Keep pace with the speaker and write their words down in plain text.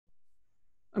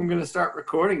I'm going to start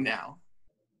recording now.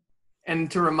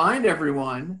 And to remind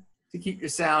everyone to keep your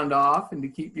sound off and to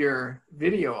keep your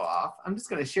video off, I'm just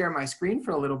going to share my screen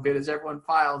for a little bit as everyone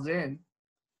files in.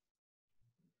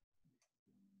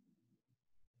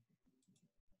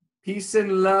 Peace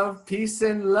and love, peace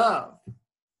and love.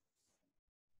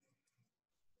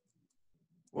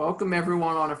 Welcome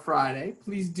everyone on a Friday.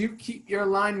 Please do keep your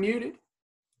line muted.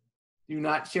 Do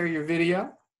not share your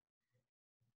video.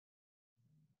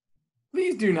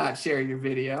 Please do not share your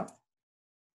video.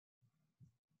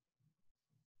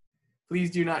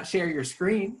 Please do not share your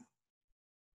screen.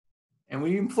 And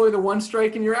we employ the one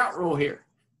strike and you're out rule here.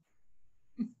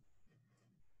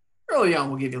 Early on,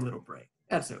 we'll give you a little break.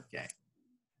 That's okay.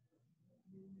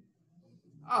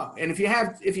 Oh, and if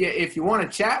you want to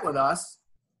chat with us,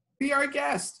 be our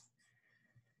guest.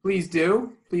 Please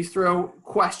do. Please throw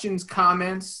questions,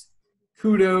 comments,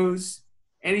 kudos,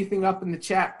 anything up in the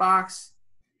chat box.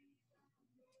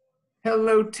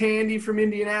 Hello, Tandy from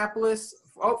Indianapolis.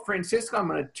 Oh, Francisco, I'm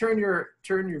going to turn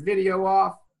your video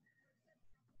off.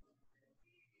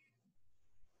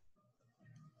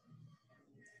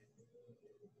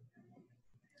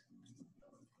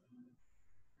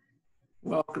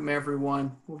 Welcome,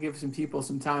 everyone. We'll give some people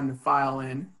some time to file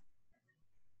in.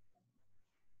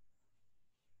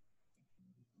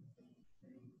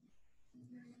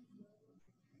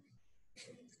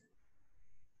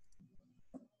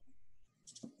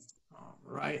 All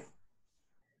right.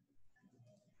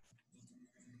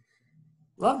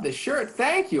 Love this shirt.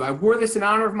 Thank you. I wore this in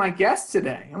honor of my guest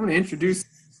today. I'm going to introduce.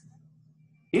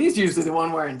 He's usually the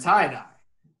one wearing tie-dye.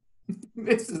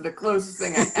 This is the closest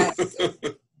thing I have.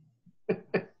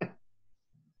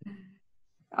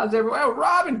 How's everyone? Oh,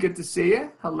 Robin, good to see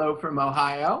you. Hello from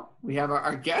Ohio. We have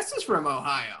our guest is from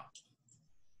Ohio.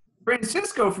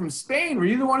 Francisco from Spain. Were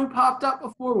you the one who popped up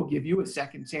before? We'll give you a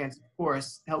second chance, of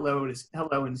course. Hello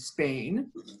in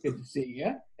Spain. Good to see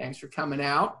you. Thanks for coming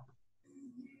out.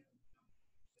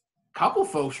 Couple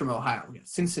folks from Ohio. We got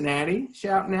Cincinnati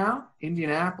shouting out.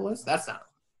 Indianapolis. That's not.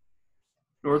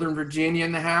 Northern Virginia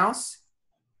in the house.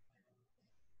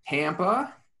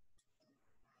 Tampa.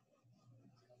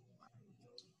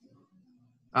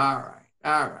 All right.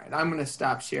 All right. I'm going to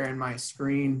stop sharing my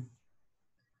screen.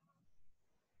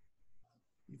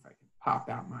 See if I can pop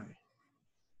out my.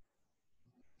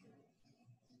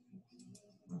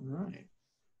 All right.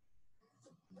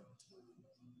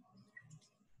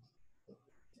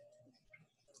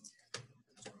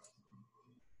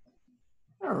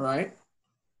 All right.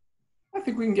 I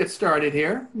think we can get started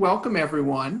here. Welcome,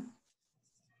 everyone,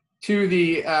 to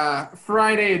the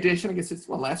Friday edition. I guess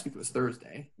last week was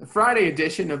Thursday. The Friday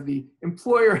edition of the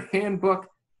Employer Handbook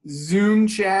Zoom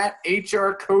Chat,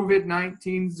 HR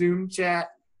COVID-19 Zoom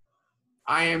Chat.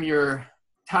 I am your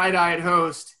tie-dyed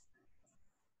host,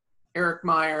 Eric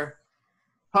Meyer,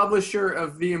 publisher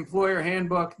of the Employer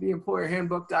Handbook,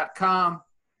 theemployerhandbook.com,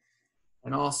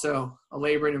 and also a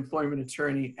labor and employment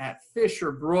attorney at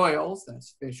Fisher Broyles.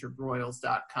 That's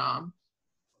fisherbroyles.com.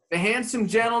 The handsome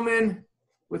gentleman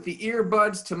with the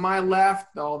earbuds to my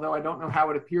left, although I don't know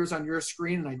how it appears on your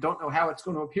screen, and I don't know how it's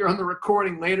going to appear on the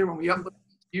recording later when we upload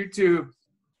it to YouTube.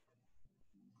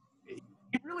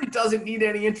 He really doesn't need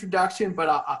any introduction, but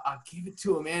I'll give it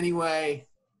to him anyway.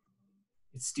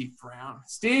 It's Steve Browne.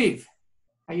 Steve,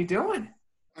 how you doing?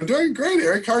 I'm doing great,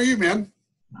 Eric. How are you, man?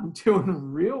 I'm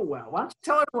doing real well. Why don't you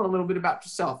tell everyone a little bit about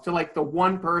yourself, to like the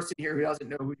one person here who doesn't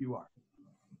know who you are?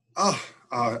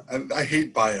 I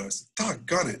hate bios.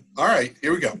 Doggone it. All right,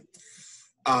 here we go.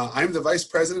 I'm the Vice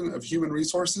President of Human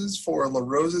Resources for La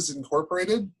Rosa's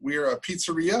Incorporated. We are a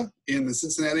pizzeria in the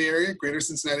Cincinnati area, greater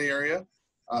Cincinnati area.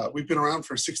 We've been around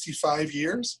for 65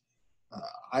 years.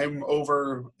 I'm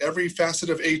over every facet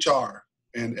of HR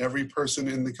and every person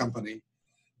in the company,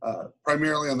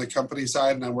 primarily on the company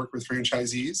side, and I work with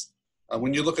franchisees.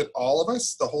 When you look at all of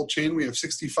us, the whole chain, we have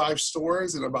 65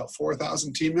 stores and about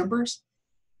 4,000 team members.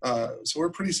 So we're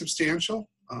pretty substantial.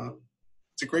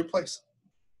 It's a great place.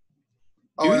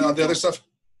 Oh, and the other stuff,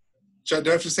 do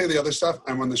I have to say the other stuff?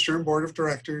 I'm on the SHRM Board of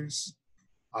Directors.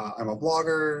 I'm a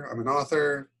blogger, I'm an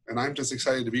author, and I'm just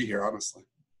excited to be here, honestly.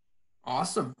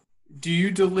 Awesome. Do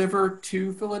you deliver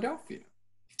to Philadelphia?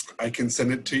 I can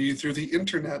send it to you through the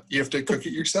internet. You have to cook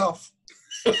it yourself.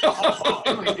 Oh,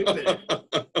 I might do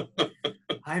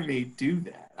that. I may do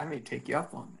that. I may take you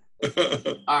up on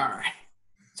that. All right.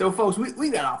 So, folks, we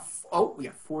got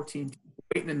 14 people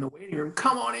waiting in the waiting room.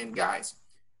 Come on in, guys.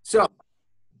 So,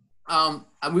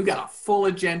 we've got a full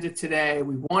agenda today.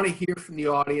 We want to hear from the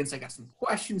audience. I got some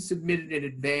questions submitted in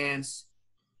advance.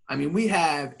 I mean, we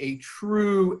have a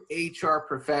true HR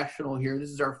professional here. This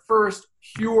is our first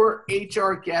pure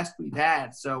HR guest we've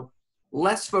had. So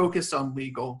less focus on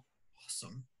legal.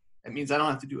 Awesome. That means I don't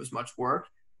have to do as much work.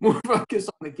 More focus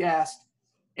on the guest.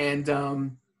 And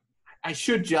I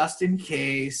should, just in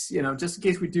case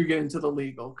we do get into the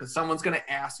legal, because someone's going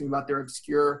to ask me about their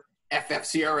obscure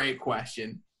FFCRA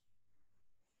question.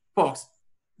 Folks,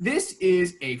 this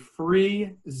is a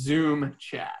free Zoom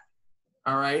chat.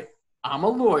 All right. I'm a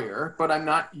lawyer, but I'm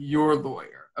not your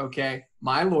lawyer. Okay.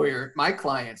 My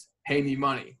clients pay me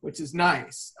money, which is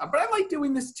nice. But I like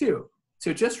doing this too.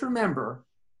 So just remember,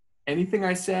 anything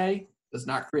I say does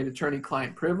not create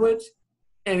attorney-client privilege.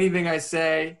 Anything I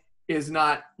say is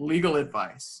not legal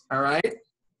advice. All right.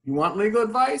 You want legal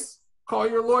advice? Call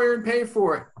your lawyer and pay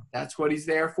for it. That's what he's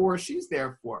there for. She's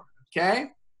there for.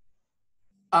 Okay.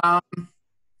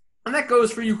 And that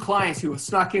goes for you clients who have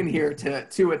snuck in here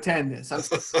to attend this.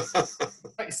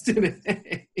 Nice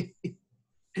today.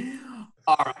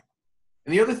 All right.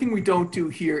 And the other thing we don't do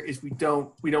here is we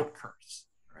don't curse.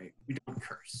 Right? We don't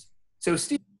curse. So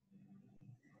Steve,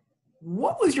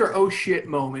 what was your oh shit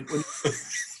moment when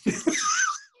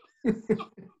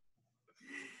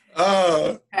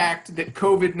impact that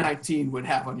COVID-19 would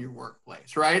have on your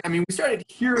workplace, right? I mean, we started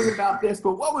hearing about this,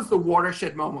 but what was the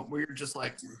watershed moment where you're just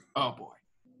like, oh boy?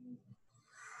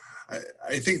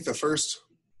 I think the first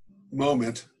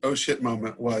moment, oh shit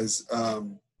moment, was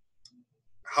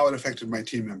how it affected my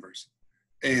team members.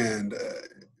 And,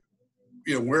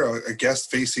 we're a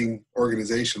guest-facing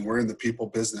organization. We're in the people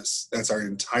business. That's our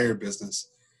entire business.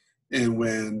 And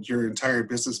when your entire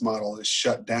business model is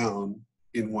shut down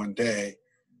in one day,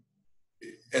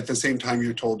 at the same time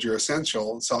you're told you're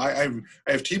essential. So I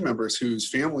have team members whose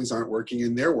families aren't working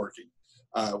and they're working.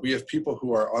 We have people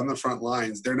who are on the front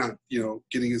lines. They're not,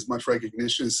 getting as much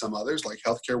recognition as some others, like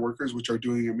healthcare workers, which are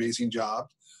doing an amazing job,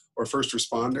 or first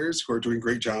responders who are doing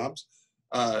great jobs.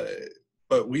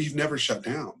 But we've never shut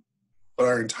down, but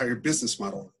our entire business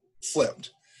model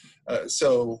flipped.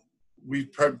 So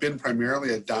we've been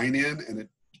primarily a dine-in and a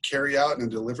carry-out and a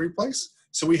delivery place.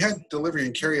 So we had delivery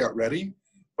and carry-out ready,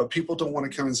 but people don't want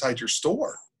to come inside your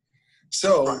store.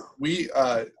 So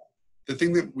the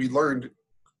thing that we learned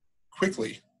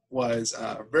quickly was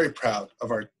very proud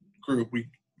of our group. We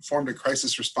formed a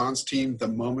crisis response team the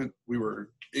moment we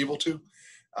were able to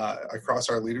across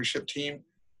our leadership team.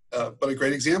 But a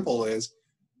great example is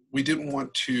we didn't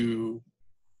want to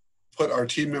put our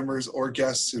team members or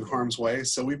guests in harm's way.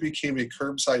 So we became a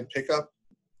curbside pickup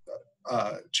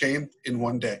chain in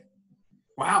one day.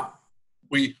 Wow.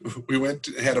 We went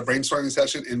and had a brainstorming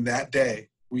session, and that day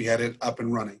we had it up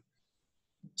and running.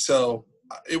 So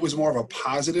it was more of a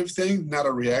positive thing, not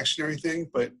a reactionary thing,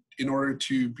 but in order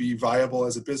to be viable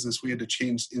as a business, we had to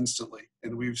change instantly,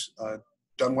 and we've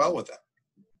done well with that.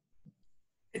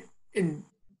 And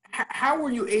how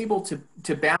were you able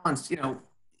to balance,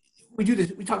 we do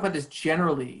this, we talk about this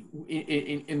generally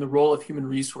in the role of human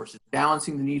resources,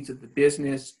 balancing the needs of the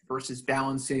business versus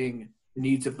balancing the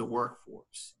needs of the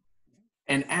workforce.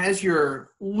 And as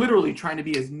you're literally trying to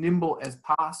be as nimble as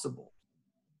possible,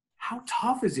 how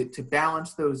tough is it to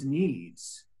balance those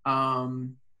needs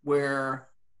where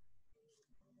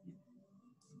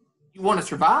you want to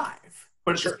survive,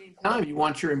 but at the same time, you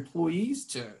want your employees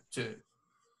to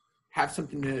have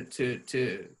something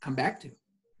to come back to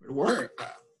work? Sure.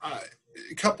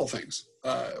 A couple things.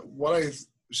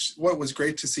 What was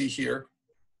great to see here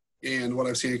and what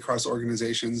I've seen across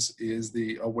organizations is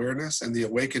the awareness and the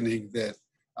awakening that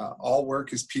all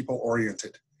work is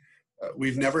people-oriented.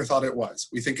 We've never thought it was.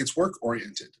 We think it's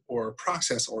work-oriented or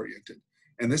process-oriented.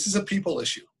 And this is a people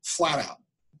issue, flat out.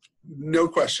 No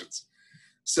questions.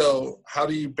 So how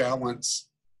do you balance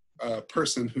a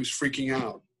person who's freaking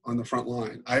out on the front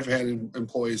line? I've had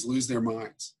employees lose their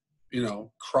minds,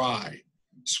 cry,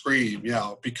 scream,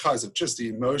 yell, because of just the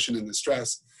emotion and the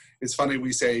stress. It's funny,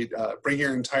 we say, bring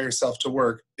your entire self to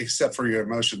work except for your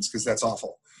emotions, because that's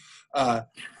awful.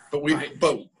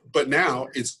 But now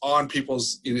it's on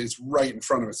people's, it's right in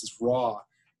front of us, it's raw.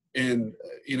 And,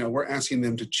 we're asking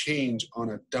them to change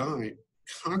on a dime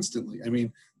constantly. I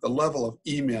mean, the level of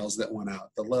emails that went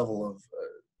out, the level of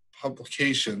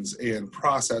publications and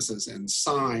processes and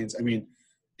signs, I mean,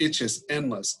 it's just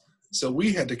endless. So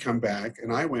we had to come back,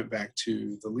 and I went back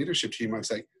to the leadership team. I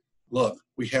was like, look,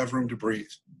 we have room to breathe.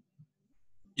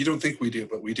 You don't think we do,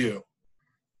 but we do.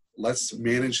 Let's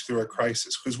manage through a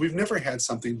crisis, because we've never had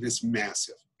something this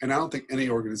massive. And I don't think any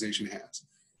organization has.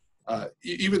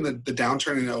 Even the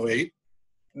downturn in 2008,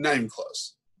 not even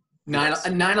close.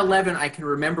 9/11, I can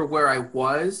remember where I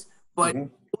was, but it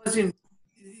wasn't,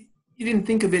 you didn't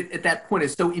think of it at that point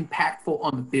as so impactful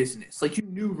on the business. Like, you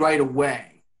knew right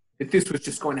away that this was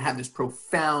just going to have this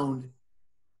profound,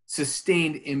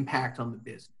 sustained impact on the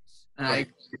business. And right.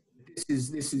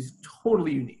 is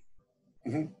totally unique.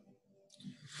 Mm-hmm.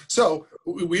 So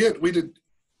we did.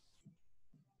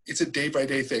 It's a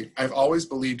day-by-day thing. I've always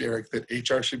believed, Eric, that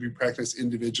HR should be practiced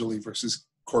individually versus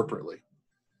corporately.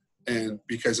 And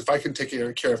because if I can take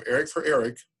care of Eric for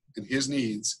Eric and his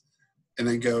needs, and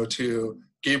then go to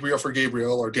Gabriel for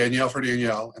Gabriel or Danielle for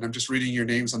Danielle, and I'm just reading your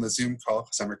names on the Zoom call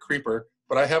because I'm a creeper,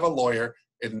 but I have a lawyer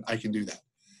and I can do that.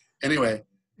 Anyway,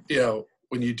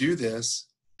 when you do this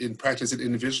and practice it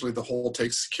individually, the whole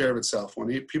takes care of itself. When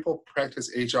people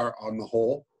practice HR on the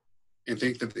whole and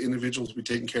think that the individuals will be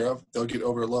taken care of, they'll get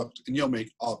overlooked and you'll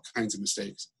make all kinds of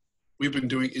mistakes. We've been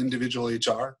doing individual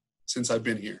HR since I've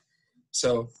been here.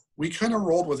 So we kind of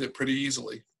rolled with it pretty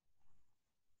easily.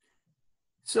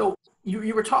 So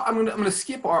you were talking, I'm going to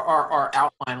skip our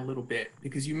outline a little bit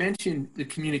because you mentioned the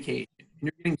communication. And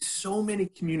you're getting so many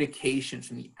communications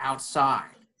from the outside,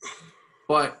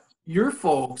 but your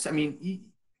folks, I mean,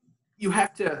 you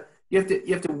have to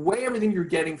weigh everything you're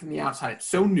getting from the outside. It's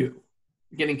so new.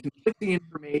 You're getting conflicting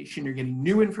information. You're getting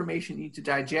new information you need to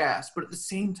digest. But at the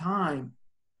same time,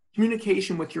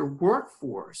 communication with your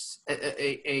workforce,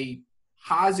 a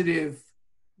positive,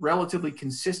 relatively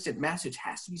consistent message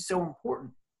has to be so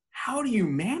important. How do you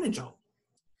manage all?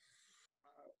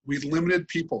 We limited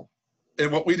people.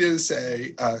 And what we did is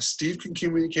say, Steve can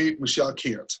communicate, Michelle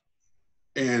can't.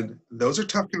 And those are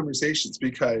tough conversations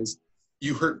because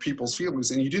you hurt people's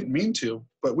feelings and you didn't mean to,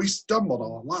 but we stumbled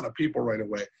on a lot of people right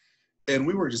away. And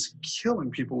we were just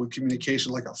killing people with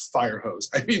communication like a fire hose.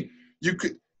 I mean, you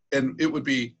could, and it would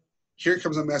be, here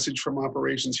comes a message from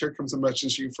operations, here comes a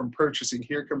message from purchasing,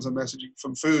 here comes a message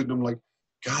from food. And I'm like,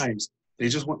 guys, they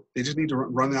just need to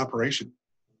run the operation.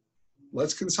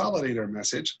 Let's consolidate our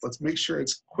message. Let's make sure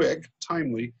it's quick,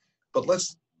 timely, but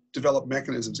let's develop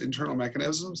mechanisms, internal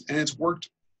mechanisms, and it's worked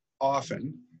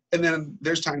often. And then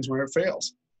there's times where it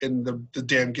fails and the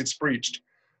dam gets breached.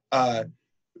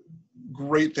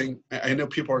 Great thing. I know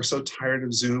people are so tired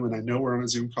of Zoom, and I know we're on a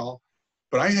Zoom call,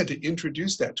 but I had to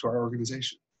introduce that to our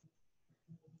organization.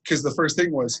 Because the first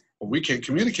thing was, well, we can't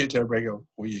communicate to everybody. I go,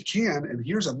 well, you can, and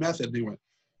here's a method. And they went,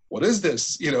 what is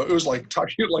this? It was like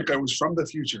talking like I was from the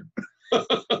future.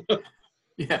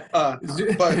 Yeah.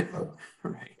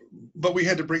 Right. But we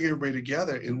had to bring everybody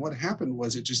together. And what happened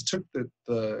was it just took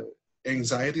the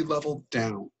anxiety level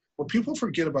down. What people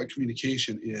forget about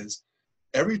communication is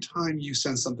every time you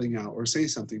send something out or say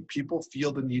something, people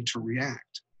feel the need to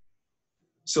react.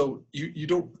 So you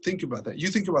don't think about that. You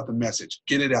think about the message,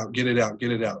 get it out, get it out,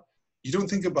 get it out. You don't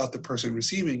think about the person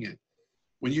receiving it.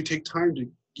 When you take time to,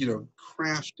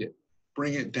 craft it,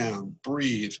 bring it down,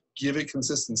 breathe, give it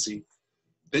consistency,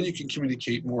 then you can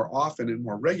communicate more often and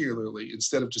more regularly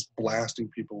instead of just blasting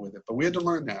people with it. But we had to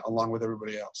learn that along with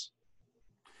everybody else.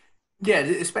 Yeah,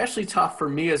 especially tough for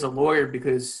me as a lawyer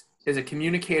because as a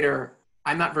communicator,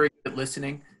 I'm not very good at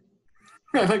listening.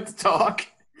 I like to talk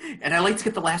and I like to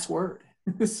get the last word.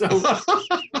 So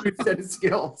good set of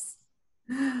skills.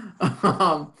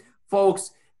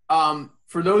 Folks,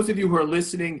 for those of you who are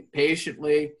listening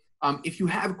patiently, if you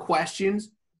have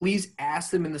questions, please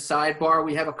ask them in the sidebar.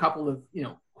 We have a couple of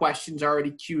questions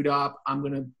already queued up. I'm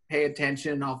going to pay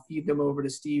attention. I'll feed them over to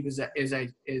Steve as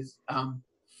kind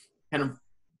of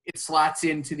it slots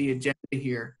into the agenda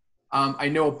here. I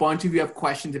know a bunch of you have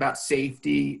questions about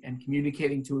safety and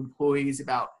communicating to employees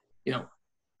about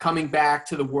coming back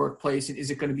to the workplace and is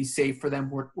it going to be safe for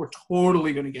them? We're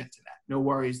totally going to get to that. No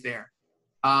worries there.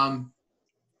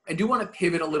 I do want to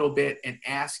pivot a little bit and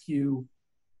ask you,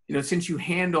 since you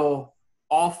handle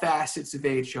all facets of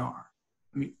HR,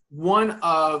 I mean, one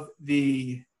of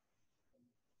the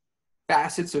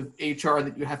facets of HR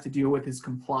that you have to deal with is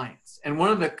compliance. And one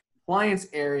of the compliance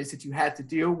areas that you had to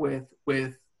deal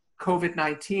with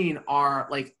COVID-19 are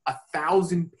like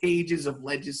 1,000 pages of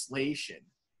legislation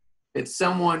that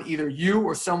someone, either you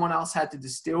or someone else, had to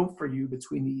distill for you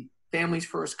between the Families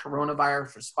First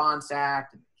Coronavirus Response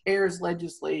Act and the CARES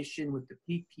legislation with the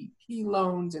PPP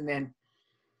loans, and then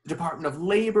the Department of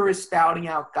Labor is spouting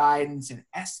out guidance, and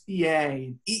SBA,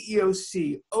 and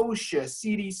EEOC, OSHA,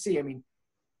 CDC, I mean,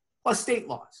 plus state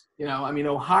laws.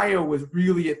 Ohio was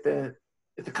really at the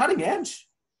cutting edge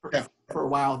for a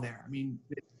while there. I mean,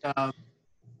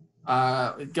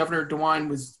 Governor DeWine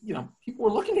was, people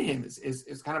were looking to him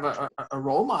as kind of a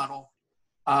role model.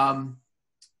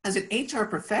 As an HR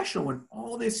professional, when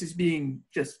all this is being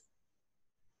just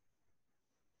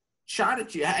shot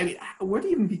at you, I mean, where do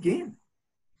you even begin?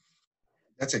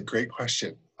 That's a great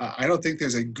question. I don't think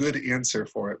there's a good answer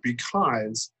for it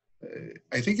because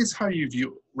I think it's how you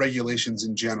view regulations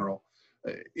in general.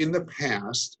 In the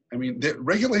past, I mean, the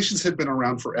regulations have been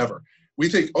around forever. we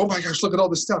think, oh my gosh, look at all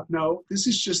this stuff. No, this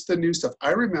is just the new stuff.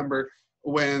 I remember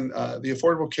when the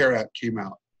Affordable Care Act came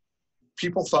out,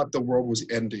 people thought the world was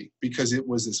ending because it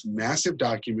was this massive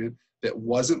document that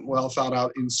wasn't well thought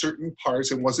out in certain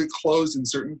parts and wasn't closed in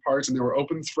certain parts, and there were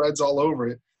open threads all over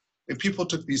it. And people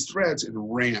took these threads and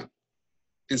ran.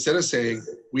 Instead of saying,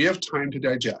 we have time to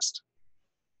digest.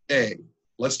 A,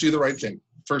 let's do the right thing,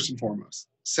 first and foremost.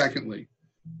 Secondly,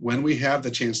 when we have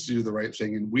the chance to do the right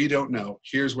thing and we don't know,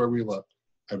 here's where we look.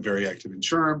 I'm very active in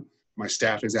SHRM. My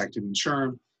staff is active in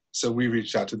SHRM. So we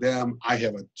reached out to them. I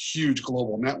have a huge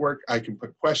global network. I can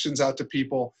put questions out to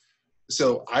people.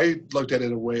 So I looked at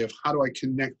it a way of how do I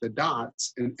connect the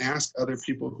dots and ask other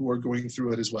people who are going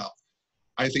through it as well.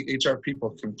 I think HR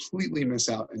people completely miss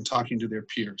out in talking to their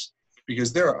peers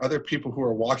because there are other people who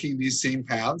are walking these same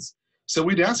paths. So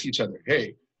we'd ask each other,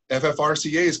 hey,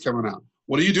 FFRCA is coming out.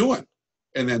 What are you doing?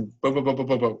 And then boom, boom, boom, boom,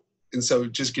 boom, boom. And so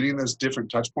just getting those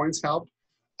different touch points helped.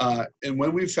 And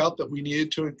when we felt that we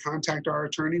needed to contact our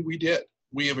attorney, we did.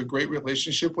 We have a great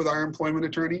relationship with our employment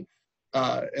attorney.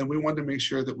 And we wanted to make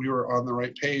sure that we were on the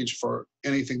right page for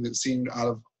anything that seemed out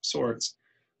of sorts.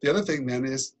 The other thing then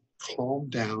is calm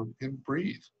down and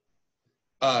breathe.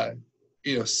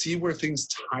 See where things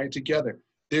tie together.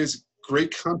 There's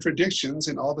great contradictions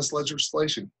in all this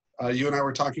legislation. You and I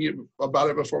were talking about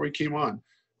it before we came on.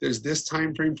 There's this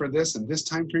time frame for this and this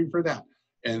time frame for that,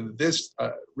 and this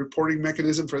reporting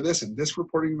mechanism for this and this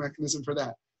reporting mechanism for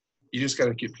that. You just got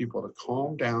to get people to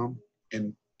calm down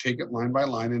and take it line by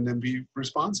line and then be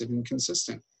responsive and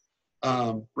consistent.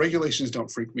 Regulations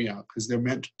don't freak me out because they're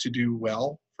meant to do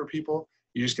well for people.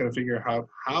 You just got to figure out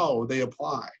how they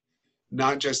apply,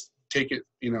 not just take it,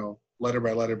 letter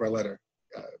by letter by letter.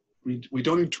 We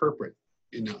don't interpret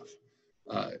enough.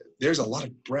 There's a lot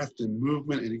of breadth and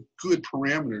movement and good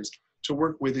parameters to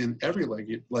work within every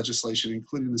legislation,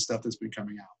 including the stuff that's been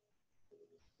coming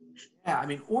out. Yeah, I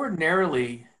mean,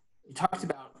 ordinarily, you talked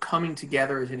about coming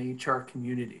together as an HR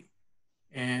community.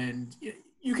 And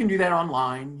you can do that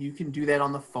online, you can do that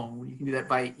on the phone, you can do that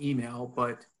by email,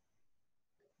 but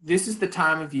this is the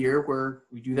time of year where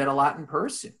we do that a lot in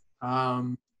person.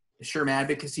 The SHRM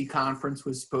Advocacy Conference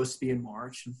was supposed to be in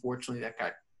March. Unfortunately, that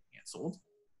got canceled.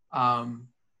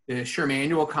 The SHRM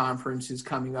Annual Conference is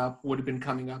coming up, would have been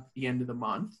coming up at the end of the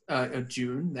month, of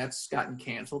June. That's gotten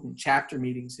canceled. And chapter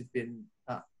meetings have been,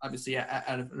 obviously,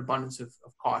 out of an abundance of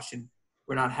caution,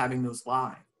 we're not having those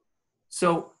live.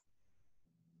 So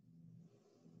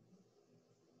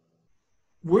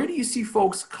where do you see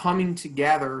folks coming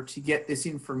together to get this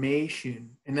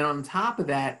information? And then on top of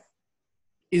that,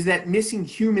 is that missing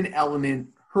human element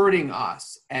hurting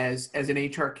us as an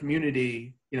HR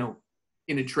community,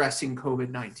 in addressing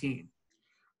COVID-19?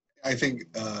 I think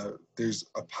there's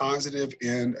a positive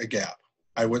and a gap.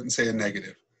 I wouldn't say a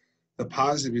negative. The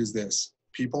positive is this: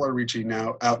 people are reaching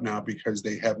out now because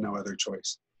they have no other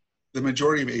choice. The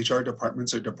majority of HR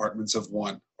departments are departments of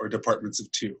one or departments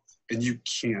of two, and you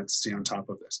can't stay on top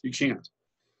of this. You can't.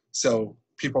 So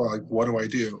people are like, what do I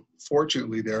do?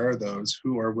 Fortunately, there are those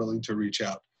who are willing to reach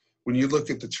out. When you look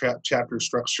at the chapter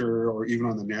structure or even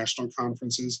on the national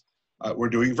conferences, we're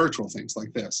doing virtual things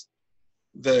like this.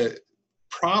 The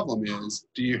problem is,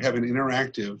 do you have an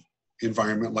interactive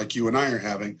environment like you and I are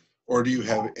having, or do you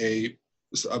have a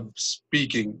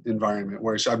speaking environment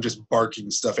where I'm just barking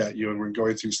stuff at you and we're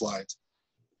going through slides?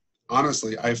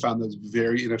 Honestly, I found those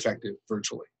very ineffective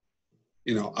virtually.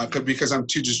 Because I'm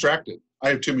too distracted. I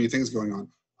have too many things going on.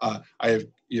 I have,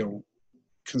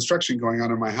 construction going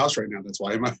on in my house right now. That's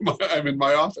why I'm in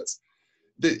my office.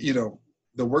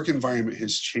 The work environment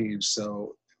has changed.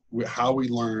 So how we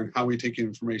learn, how we take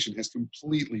information has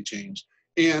completely changed.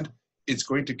 And it's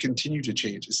going to continue to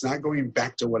change. It's not going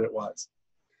back to what it was.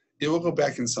 It will go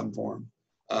back in some form.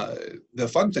 The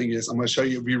fun thing is, I'm going to show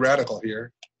you, be radical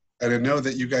here. And I know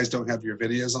that you guys don't have your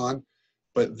videos on,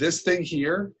 but this thing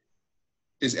here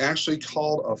is actually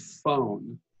called a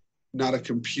phone, not a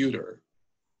computer.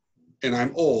 And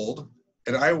I'm old,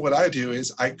 and what I do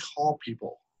is I call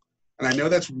people. And I know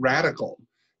that's radical,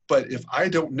 but if I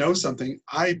don't know something,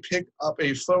 I pick up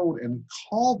a phone and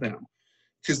call them,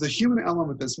 because the human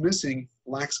element that's missing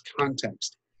lacks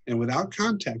context. And without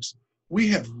context, we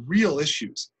have real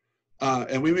issues,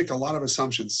 and we make a lot of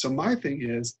assumptions. So my thing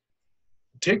is,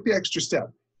 take the extra step.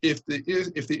 If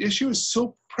the issue is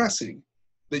so pressing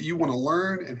that you want to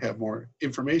learn and have more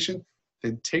information,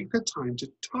 then take the time to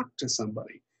talk to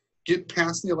somebody. Get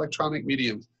past the electronic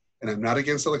mediums. And I'm not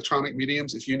against electronic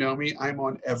mediums. If you know me, I'm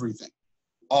on everything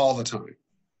all the time.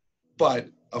 But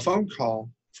a phone call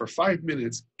for 5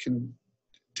 minutes can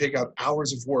take out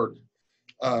hours of work.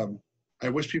 I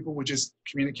wish people would just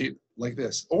communicate like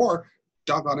this, or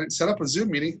doggone it, set up a Zoom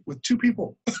meeting with 2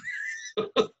 people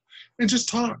and just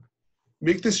talk.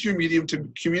 Make this your medium to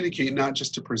communicate, not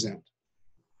just to present.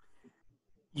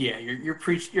 Yeah, you're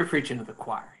preaching to the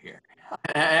choir here.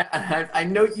 I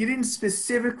know you didn't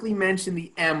specifically mention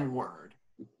the M word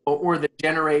or the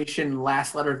generation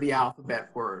last letter of the alphabet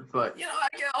word, but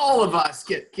all of us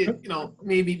get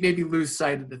maybe lose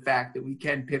sight of the fact that we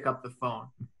can pick up the phone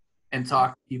and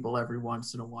talk to people every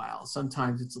once in a while.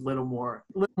 Sometimes it's a little more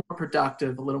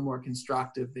productive, a little more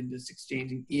constructive than just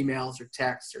exchanging emails or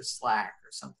texts or Slack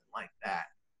or something like that.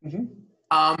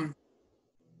 Mm-hmm.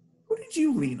 Who did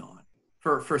you lean on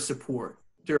for support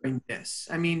during this?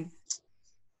 I mean,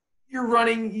 you're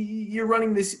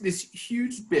running this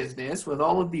huge business with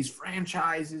all of these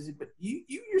franchises, but you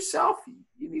yourself,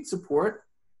 you need support.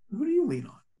 Who do you lean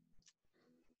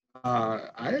on?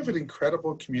 I have an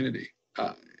incredible community.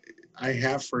 I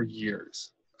have for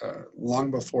years,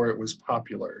 long before it was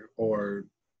popular or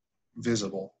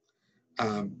visible.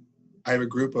 I have a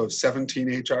group of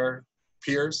 17 HR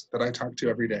peers that I talk to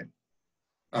every day.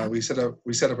 We set up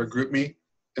a group meet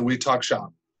and we talk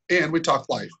shop and we talk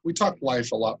life. We talk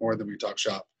life a lot more than we talk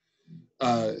shop.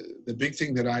 The big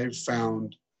thing that I've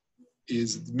found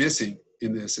is missing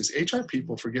in this is HR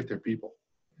people forget their people.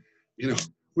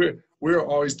 We're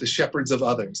always the shepherds of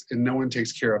others and no one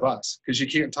takes care of us because you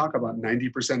can't talk about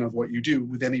 90% of what you do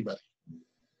with anybody.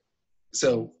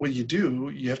 So when you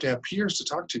do, you have to have peers to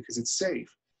talk to because it's safe.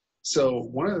 So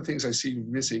one of the things I see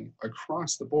missing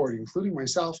across the board, including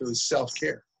myself, is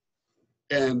self-care.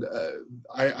 And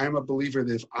I'm a believer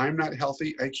that if I'm not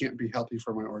healthy, I can't be healthy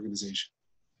for my organization.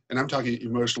 And I'm talking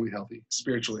emotionally healthy,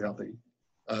 spiritually healthy,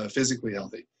 physically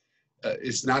healthy.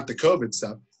 It's not the COVID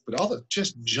stuff, but all the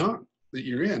just junk that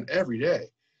you're in every day.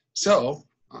 So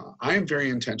I am very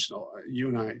intentional. You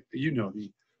know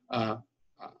me.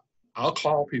 I'll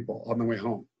call people on the way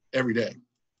home every day.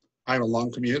 I have a long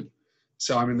commute,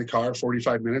 so I'm in the car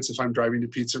 45 minutes. If I'm driving to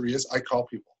pizzerias, I call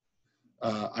people.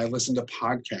 I listen to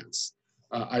podcasts.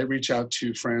 I reach out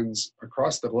to friends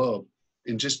across the globe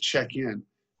and just check in.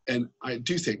 And I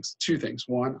do two things.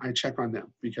 One, I check on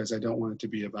them because I don't want it to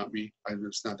be about me. I'm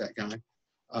just not that guy.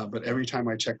 But every time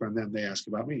I check on them, they ask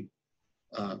about me.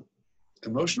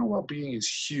 Emotional well-being is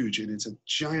huge, and it's a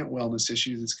giant wellness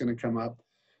issue that's going to come up.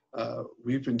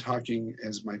 We've been talking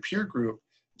as my peer group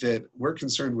that we're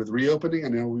concerned with reopening. I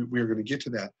know we're going to get to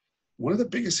that. One of the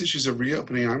biggest issues of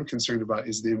reopening I'm concerned about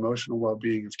is the emotional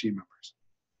well-being of team members.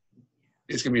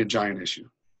 It's going to be a giant issue.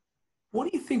 What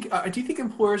do you think? Do you think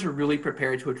employers are really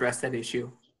prepared to address that issue?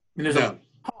 I mean, there's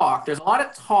a lot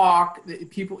of talk that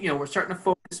people, we're starting to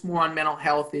focus more on mental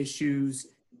health issues.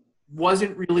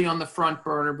 Wasn't really on the front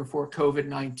burner before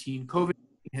COVID-19. COVID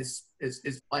has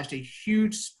flashed a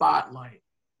huge spotlight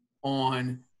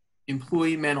on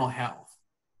employee mental health.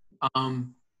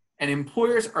 And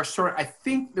employers are I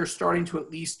think they're starting to at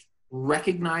least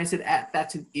recognize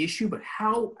that's an issue, but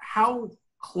how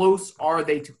close are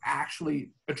they to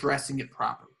actually addressing it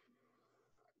properly?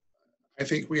 I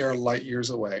think we are light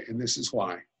years away, and this is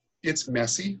why. It's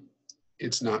messy,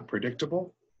 it's not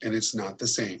predictable, and it's not the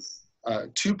same.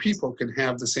 2 people can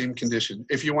have the same condition.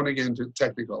 If you want to get into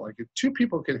technical, like 2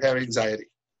 people can have anxiety,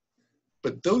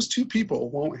 but those 2 people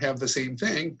won't have the same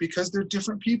thing because they're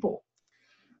different people.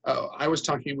 I was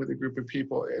talking with a group of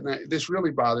people, and this really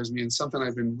bothers me and something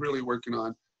I've been really working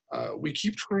on. We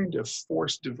keep trying to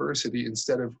force diversity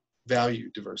instead of value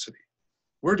diversity.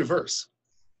 We're diverse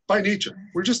by nature.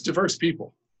 We're just diverse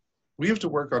people. We have to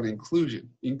work on inclusion.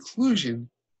 Inclusion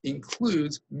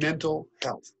includes mental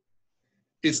health.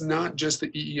 It's not just the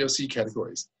EEOC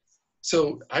categories.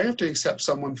 So I have to accept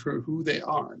someone for who they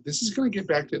are. This is going to get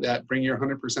back to that, bring your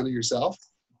 100% of yourself.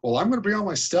 Well, I'm going to bring all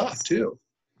my stuff too.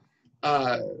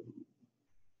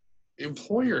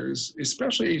 Employers,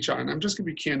 especially HR, and I'm just going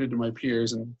to be candid to my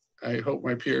peers, and I hope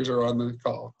my peers are on the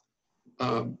call.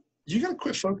 You got to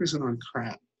quit focusing on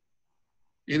crap.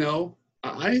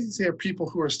 I have people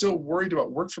who are still worried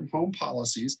about work from home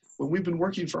policies when we've been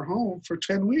working from home for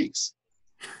 10 weeks.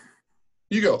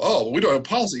 You go, oh, we don't have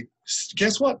policy.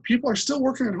 Guess what? People are still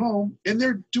working at home and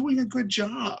they're doing a good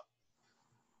job.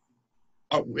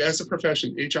 As a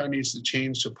profession, HR needs to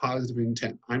change to positive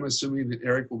intent. I'm assuming that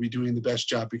Eric will be doing the best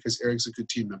job because Eric's a good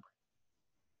team member.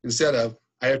 Instead of,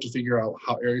 I have to figure out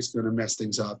how Eric's going to mess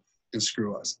things up and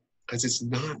screw us. Because it's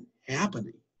not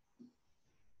happening.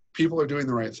 People are doing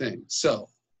the right thing. So,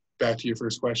 back to your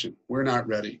first question. We're not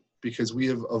ready because we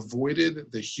have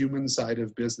avoided the human side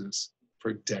of business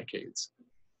for decades.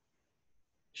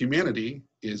 Humanity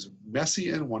is messy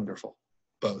and wonderful,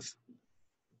 both.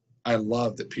 I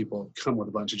love that people come with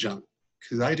a bunch of junk,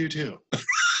 because I do too.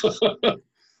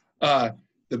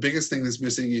 the biggest thing that's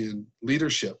missing in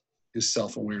leadership is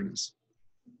self-awareness.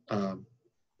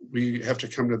 We have to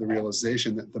come to the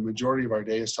realization that the majority of our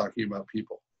day is talking about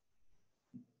people,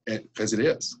 because it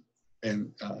is.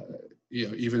 And you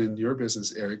know, even in your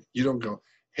business, Eric, you don't go,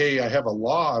 hey, I have a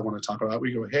law I want to talk about.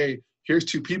 We go, hey, here's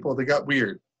two people that got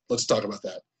weird. Let's talk about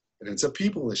that. And it's a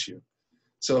people issue.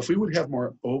 So if we would have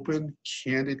more open,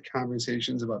 candid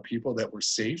conversations about people that were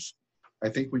safe, I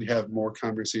think we'd have more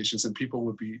conversations, and people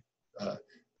would be,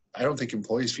 I don't think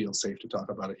employees feel safe to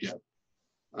talk about it yet.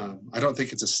 I don't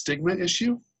think it's a stigma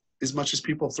issue as much as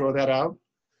people throw that out.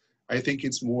 I think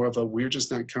it's more of a, we're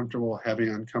just not comfortable having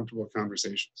uncomfortable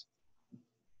conversations.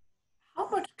 How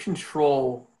much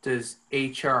control does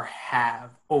HR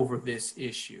have over this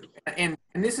issue? And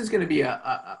this is going to be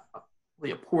a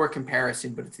poor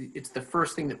comparison, but it's the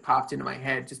first thing that popped into my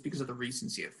head just because of the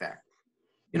recency effect.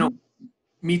 You know,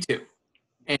 Me Too.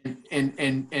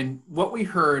 And what we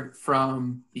heard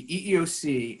from the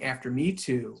EEOC after Me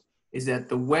Too is that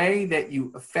the way that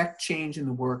you affect change in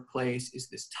the workplace is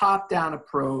this top-down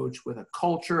approach with a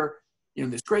culture, you know,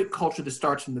 this great culture that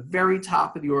starts from the very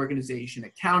top of the organization,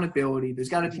 accountability, there's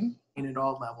got to be at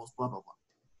all levels, blah, blah, blah.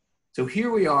 So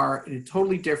here we are in a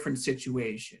totally different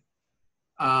situation.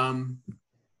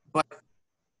 But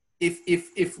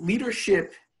if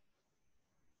leadership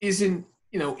isn't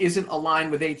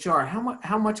aligned with HR,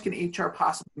 how much can HR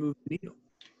possibly move the needle?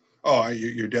 Oh,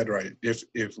 you're dead right.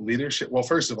 If leadership, well,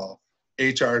 first of all,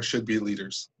 HR should be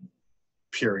leaders,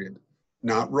 period.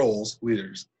 Not roles,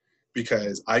 leaders,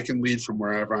 because I can lead from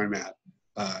wherever I'm at.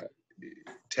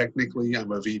 Technically,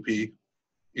 I'm a VP.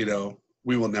 You know,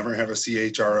 we will never have a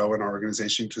CHRO in our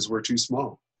organization because we're too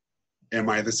small. Am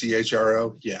I the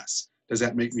CHRO? Yes. Does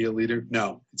that make me a leader?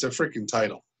 No, it's a freaking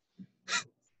title.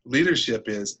 Leadership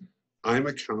is, I'm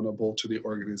accountable to the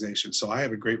organization. So I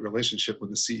have a great relationship with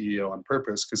the CEO on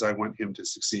purpose because I want him to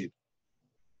succeed,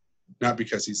 not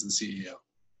because he's the CEO.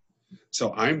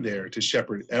 So I'm there to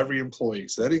shepherd every employee.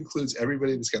 So that includes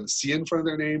everybody that's got a C in front of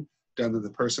their name down to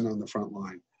the person on the front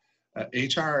line.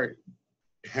 HR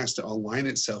has to align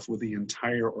itself with the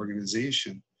entire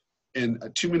organization. And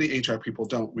too many HR people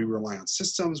don't. We rely on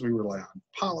systems, we rely on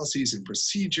policies and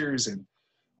procedures and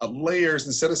layers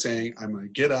instead of saying, I'm going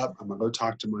to get up, I'm going to go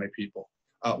talk to my people.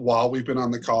 While we've been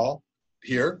on the call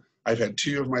here, I've had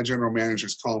two of my general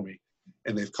managers call me,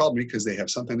 and they've called me because they have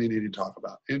something they need to talk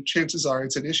about. And chances are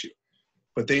it's an issue,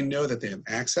 but they know that they have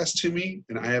access to me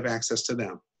and I have access to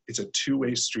them. It's a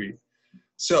two-way street.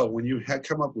 So when you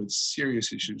come up with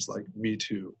serious issues like Me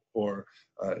Too or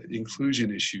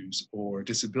inclusion issues or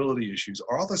disability issues,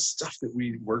 or all the stuff that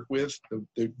we work with,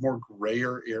 the more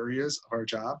grayer areas of our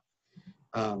job,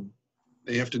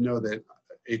 they have to know that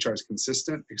HR is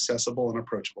consistent, accessible, and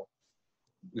approachable.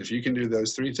 And if you can do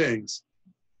those three things,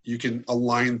 you can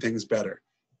align things better.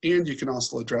 And you can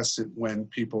also address it when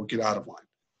people get out of line.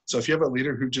 So if you have a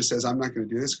leader who just says, I'm not going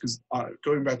to do this, because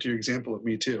going back to your example of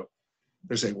Me Too,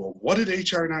 they're saying, well, what did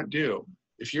HR not do?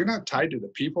 If you're not tied to the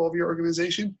people of your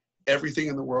organization, everything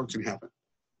in the world can happen.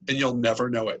 And you'll never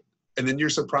know it. And then you're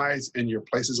surprised and your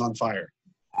place is on fire.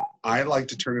 I like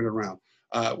to turn it around.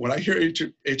 When I hear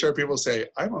HR people say,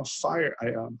 I'm a fire,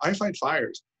 I fight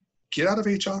fires, get out of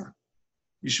HR.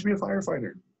 You should be a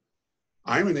firefighter.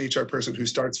 I'm an HR person who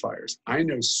starts fires. I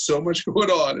know so much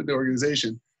going on in the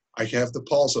organization. I have the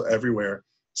pulse everywhere.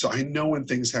 So I know when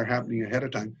things are happening ahead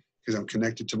of time because I'm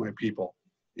connected to my people,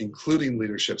 including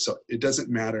leadership. So it doesn't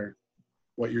matter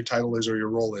what your title is or your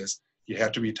role is. You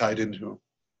have to be tied into them.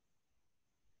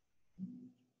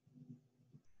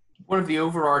 One of the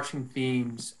overarching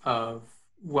themes of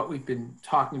what we've been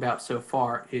talking about so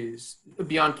far is,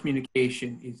 beyond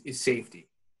communication, is safety,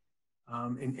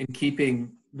 and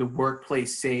keeping the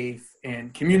workplace safe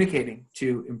and communicating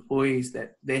to employees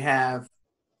that they have a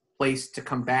place to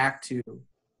come back to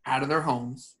out of their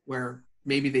homes where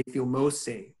maybe they feel most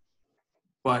safe,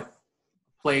 but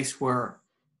a place where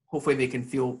hopefully they can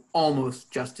feel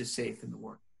almost just as safe in the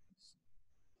workplace.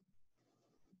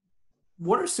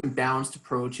 What are some balanced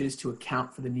approaches to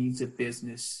account for the needs of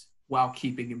business while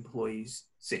keeping employees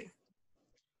safe?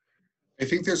 I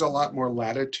think there's a lot more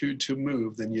latitude to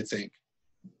move than you think.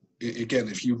 Again,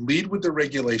 if you lead with the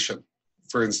regulation,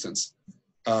 for instance,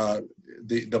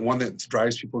 the one that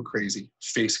drives people crazy,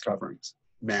 face coverings,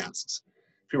 masks.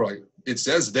 People are like, it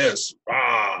says this,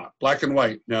 black and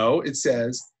white. No, it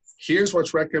says, here's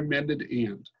what's recommended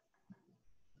and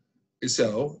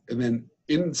then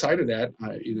inside of that,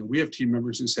 we have team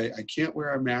members who say, I can't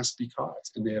wear a mask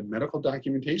because, and they have medical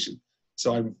documentation.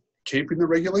 So I'm keeping the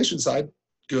regulation side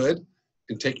good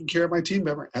and taking care of my team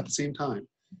member at the same time.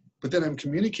 But then I'm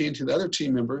communicating to the other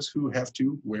team members who have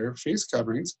to wear face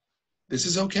coverings this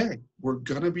is okay. We're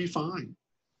going to be fine.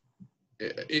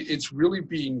 It's really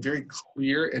being very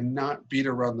clear and not beat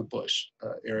around the bush,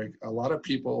 Eric. A lot of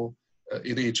people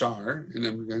in HR, and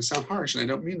I'm going to sound harsh, and I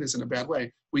don't mean this in a bad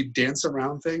way, we dance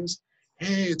around things.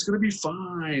 Hey, it's going to be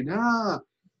fine.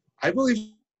 I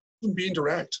believe in being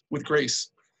direct with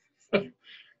grace.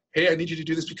 Hey, I need you to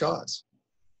do this because.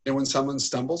 And when someone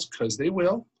stumbles, because they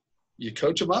will, you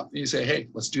coach them up and you say, hey,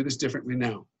 let's do this differently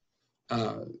now.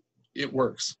 It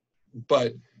works.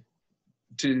 But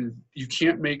you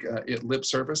can't make it lip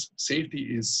service.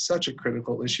 Safety is such a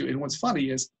critical issue. And what's funny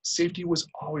is safety was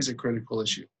always a critical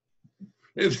issue.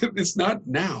 It's not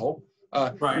now.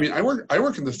 Right. I mean, I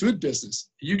work in the food business.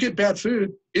 You get bad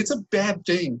food, it's a bad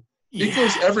thing. It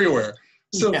goes everywhere.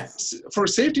 So for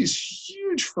safety is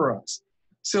huge for us.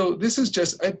 So this is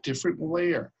just a different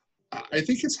layer. I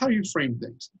think it's how you frame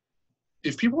things.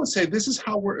 If people would say, this is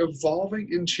how we're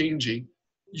evolving and changing,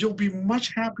 you'll be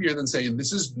much happier than saying,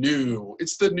 this is new.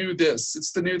 It's the new this,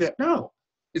 it's the new that. No,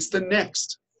 it's the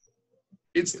next.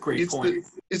 It's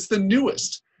the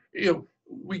newest. You know,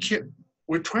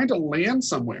 we're trying to land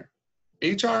somewhere.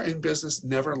 HR and business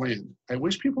never land. I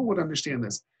wish people would understand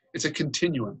this. It's a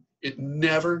continuum. It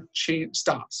never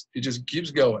stops. It just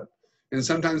keeps going. And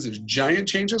sometimes there's giant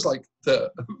changes like the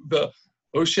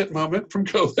oh shit moment from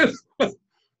COVID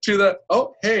to the,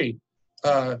 oh, hey,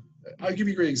 I'll give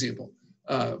you a great example.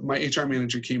 My HR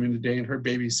manager came in today and her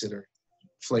babysitter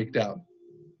flaked out.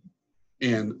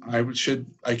 And I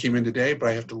came in today, but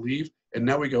I have to leave. And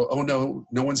now we go, oh no,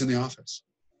 no one's in the office.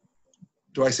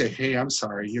 Do I say, hey, I'm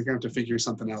sorry, you're gonna have to figure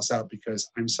something else out because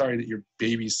I'm sorry that your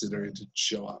babysitter didn't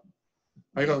show up.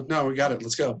 I go, no, we got it,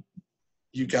 let's go.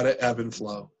 You gotta ebb and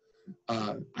flow.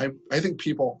 I think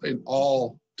people in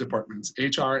all departments,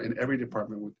 HR in every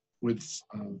department would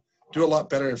do a lot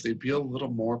better if they'd be a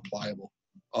little more pliable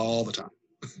all the time.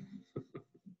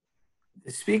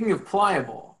 Speaking of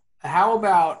pliable, how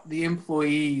about the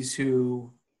employees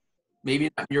who,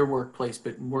 maybe not in your workplace,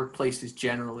 but in workplaces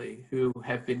generally, who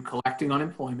have been collecting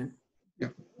unemployment,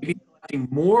 maybe collecting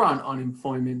more on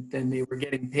unemployment than they were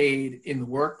getting paid in the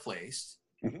workplace.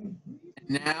 Mm-hmm.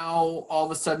 Now, all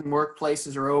of a sudden,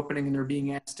 workplaces are opening and they're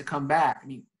being asked to come back. I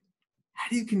mean, how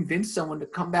do you convince someone to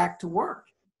come back to work?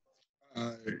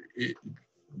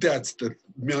 That's the $1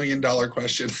 million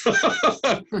question.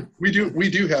 We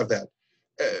do have that.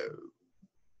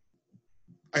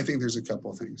 I think there's a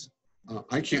couple of things.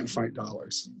 I can't fight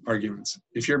dollars arguments.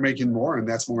 If you're making more and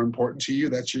that's more important to you,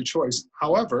 that's your choice.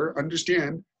 However,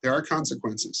 understand there are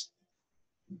consequences.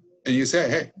 And you say,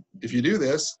 hey, if you do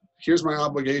this, here's my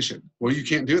obligation. Well, you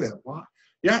can't do that. Well,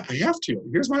 yeah, I have to.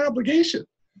 Here's my obligation.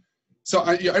 So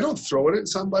I don't throw it at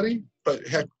somebody, but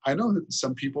heck, I know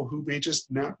some people who may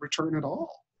just not return at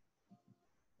all.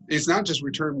 It's not just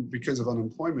return because of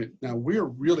unemployment. Now, we're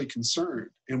really concerned.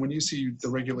 And when you see the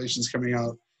regulations coming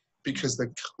out, because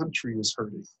the country is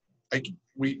hurting,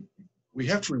 we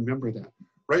have to remember that.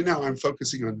 Right now, I'm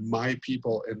focusing on my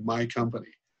people and my company,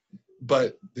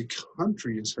 but the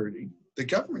country is hurting. The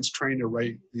government's trying to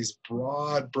write these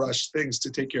broad brush things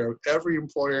to take care of every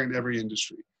employer in every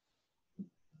industry.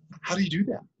 How do you do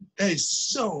that? That is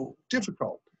so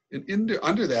difficult. And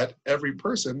under that, every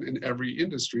person in every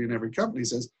industry and every company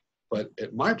says, but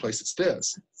at my place, it's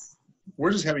this.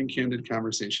 We're just having candid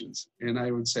conversations. And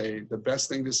I would say the best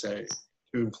thing to say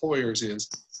to employers is,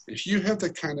 if you have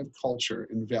the kind of culture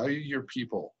and value your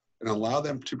people and allow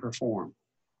them to perform,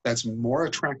 that's more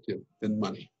attractive than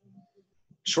money.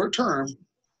 Short term,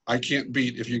 I can't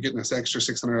beat if you're getting this extra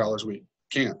 $600 a week.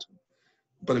 Can't.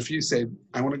 But if you say,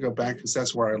 I want to go back because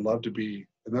that's where I love to be,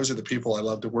 and those are the people I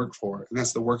love to work for, and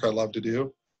that's the work I love to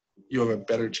do, you have a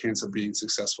better chance of being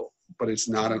successful. But it's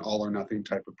not an all or nothing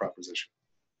type of proposition.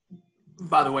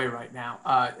 By the way, right now,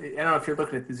 I don't know if you're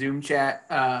looking at the Zoom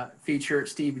chat feature,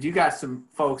 Steve, but you got some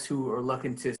folks who are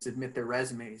looking to submit their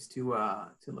resumes to La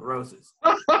Rosa's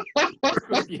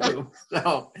review.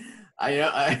 So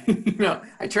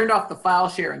I turned off the file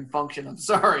sharing function. I'm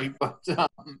sorry, but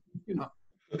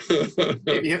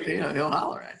maybe he'll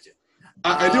holler at you.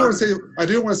 I do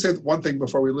want to say one thing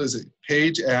before we lose it.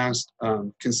 Paige asked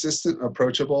consistent,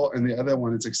 approachable, and the other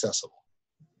one is accessible.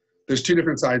 There's two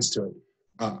different sides to it.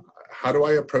 How do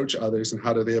I approach others and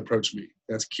how do they approach me?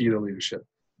 That's key to leadership.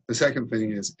 The second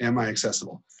thing is, am I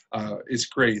accessible? It's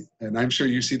great. And I'm sure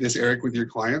you see this, Eric, with your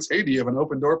clients. Hey, do you have an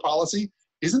open door policy?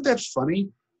 Isn't that funny?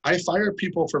 I fire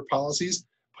people for policies,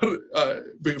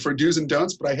 for do's and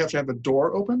don'ts, but I have to have a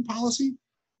door open policy?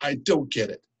 I don't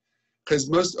get it. Because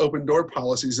most open door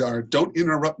policies are don't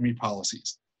interrupt me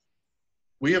policies.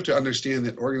 We have to understand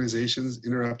that organizations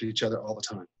interrupt each other all the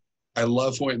time. I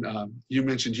love when you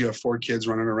mentioned you have 4 kids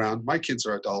running around. My kids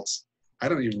are adults. I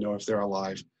don't even know if they're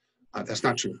alive. That's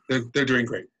not true. They're doing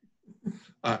great.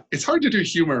 It's hard to do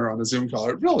humor on a Zoom call.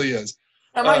 It really is.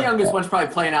 Now, my youngest one's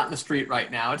probably playing out in the street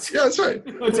right now. Yeah, that's right.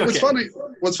 It's okay.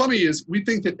 What's funny is we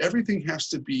think that everything has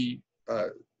to be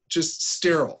just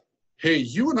sterile. Hey,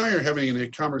 you and I are having a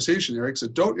conversation, Eric, so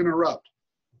don't interrupt.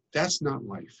 That's not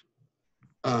life.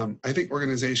 I think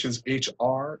organizations,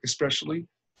 HR especially,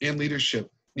 and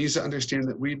leadership needs to understand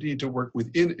that we need to work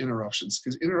within interruptions,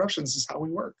 because interruptions is how we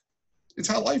work. It's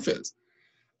how life is.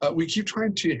 We keep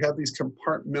trying to have these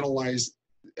compartmentalized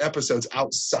episodes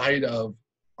outside of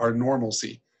our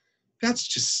normalcy. That's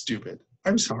just stupid.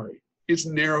 I'm sorry. It's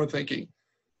narrow thinking.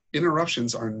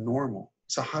 Interruptions are normal.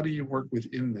 So how do you work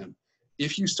within them?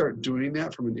 If you start doing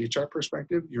that from an HR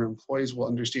perspective, your employees will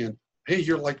understand, hey,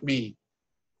 you're like me,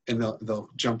 and they'll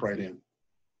jump right in.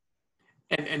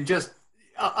 And just,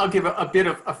 I'll give a bit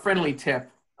of a friendly tip,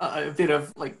 a bit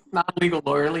of like non-legal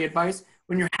lawyerly advice.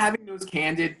 When you're having those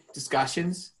candid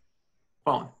discussions,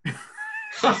 phone.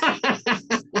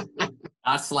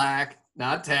 Not Slack,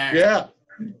 not text. Yeah.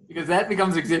 Because that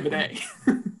becomes Exhibit A.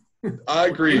 I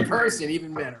agree. In person,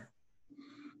 even better.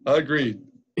 Agreed.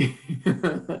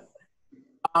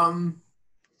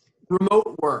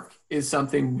 Remote work is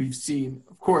something we've seen,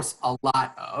 of course, a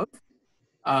lot of.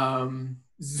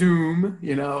 Zoom,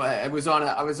 you know, I was on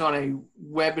a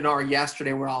webinar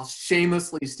yesterday where I'll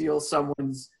shamelessly steal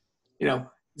someone's, you know,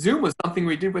 Zoom was something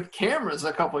we did with cameras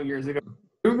a couple of years ago.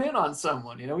 Zoom in on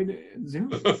someone, you know, we did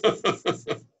Zoom.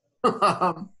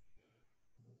 I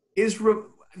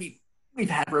mean, we've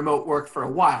had remote work for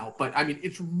a while, but I mean,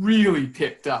 it's really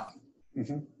picked up.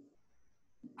 Mm-hmm.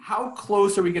 How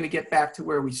close are we going to get back to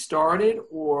where we started,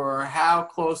 or how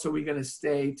close are we going to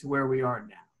stay to where we are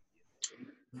now?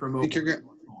 I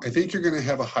think you're going to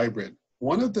have a hybrid.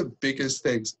 One of the biggest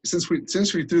things, since we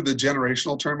threw the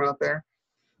generational term out there,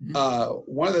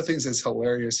 one of the things that's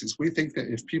hilarious is we think that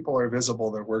if people are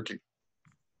visible, they're working.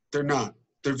 They're not.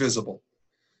 They're visible.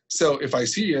 So if I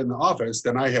see you in the office,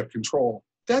 then I have control.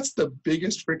 That's the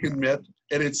biggest freaking myth,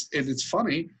 and it's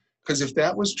funny because if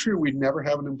that was true, we'd never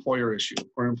have an employer issue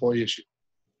or employee issue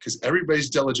because everybody's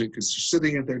diligent because they're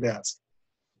sitting at their desk.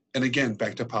 And again,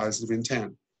 back to positive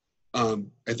intent.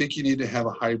 I think you need to have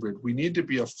a hybrid. We need to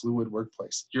be a fluid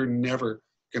workplace. You're never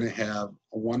going to have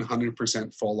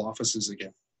 100% full offices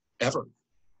again, ever.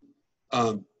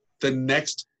 The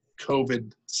next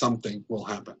COVID something will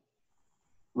happen.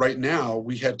 Right now,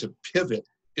 we had to pivot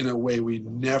in a way we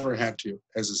never had to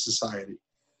as a society.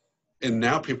 And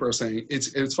now people are saying,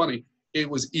 it's funny, it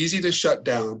was easy to shut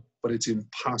down, but it's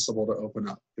impossible to open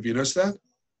up. Have you noticed that?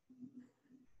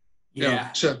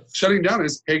 Yeah. You know, shutting down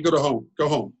is, hey, go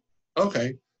home.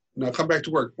 Okay, now come back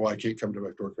to work. Well, I can't come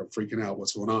back to work. I'm freaking out.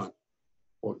 What's going on?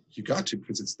 Well, you got to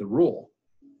because it's the rule.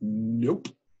 Nope.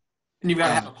 And you've got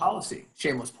to have a policy.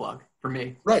 Shameless plug for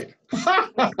me. Right. But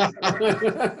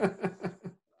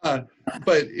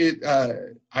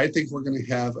I think we're going to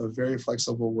have a very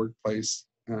flexible workplace,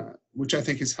 which I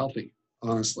think is healthy,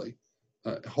 honestly.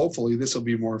 Hopefully, this will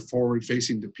be more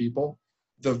forward-facing to people.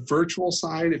 The virtual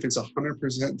side, if it's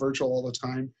 100% virtual all the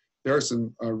time, there are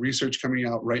some research coming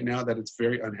out right now that it's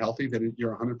very unhealthy that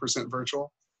you're 100%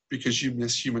 virtual because you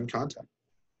miss human contact.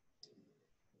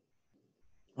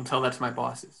 I'll tell that to my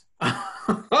bosses.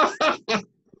 I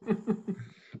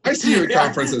see you at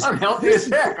conferences. I'm healthy as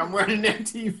heck. I'm wearing an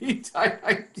MTV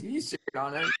type t-shirt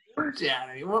on a chat.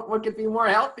 I mean, what could be more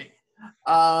healthy?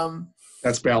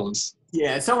 That's balance.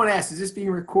 Yeah, someone asked, is this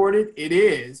being recorded? It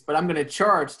is, but I'm going to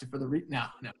charge for the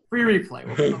free replay.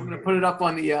 I'm going to put it up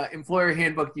on the Employer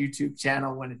Handbook YouTube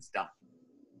channel when it's done.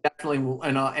 Definitely,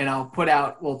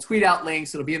 we'll tweet out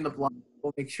links. It'll be in the blog.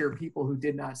 We'll make sure people who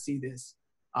did not see this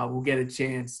will get a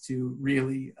chance to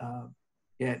really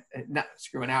get, not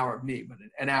screw an hour of me, but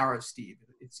an hour of Steve.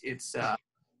 It's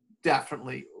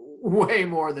definitely way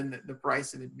more than the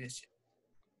price of admission.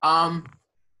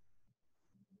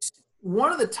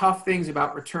 One of the tough things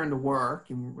about return to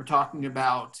work, and we're talking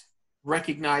about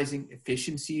recognizing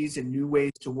efficiencies and new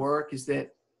ways to work, is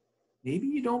that maybe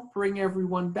you don't bring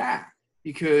everyone back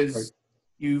because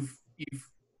you've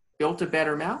built a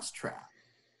better mousetrap.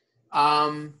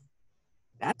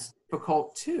 That's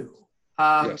difficult too.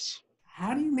 Yes.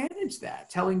 How do you manage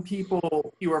that? Telling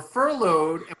people you are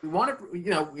furloughed and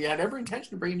we had every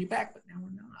intention of bringing you back, but now we're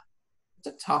not.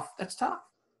 That's tough.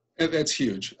 That's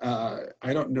huge.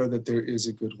 I don't know that there is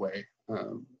a good way.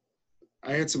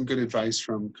 I had some good advice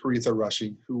from Caretha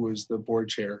Rushing, who was the board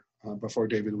chair before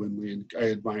David Windley, and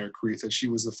I admire Caretha. She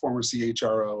was the former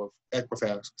CHRO of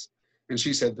Equifax, and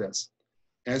she said this: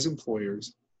 as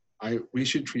employers, we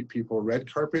should treat people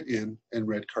red carpet in and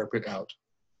red carpet out.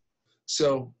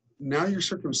 So now your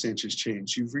circumstances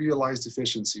change. You've realized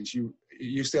efficiencies. You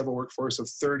used to have a workforce of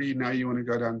 30, now you want to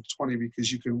go down to 20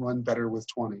 because you can run better with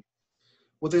 20.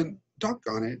 Well then,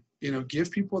 doggone it,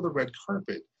 give people the red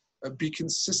carpet. Be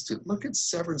consistent. Look at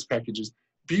severance packages.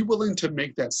 Be willing to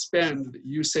make that spend that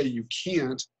you say you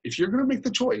can't. If you're going to make the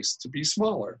choice to be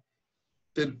smaller,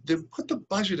 then put the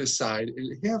budget aside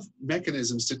and have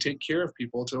mechanisms to take care of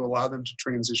people to allow them to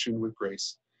transition with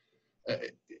grace.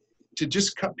 To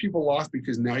just cut people off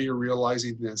because now you're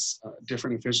realizing this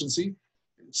different efficiency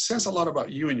says a lot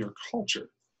about you and your culture.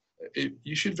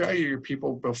 You should value your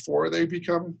people before they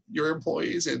become your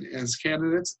employees and as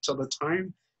candidates till the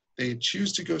time they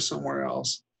choose to go somewhere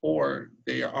else or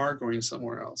they are going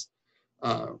somewhere else.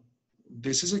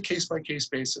 This is a case-by-case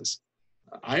basis.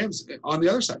 I am on the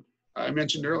other side. I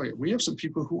mentioned earlier, we have some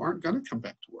people who aren't going to come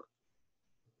back to work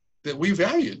that we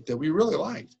valued, that we really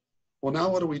liked. Well, now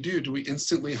what do? Do we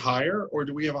instantly hire, or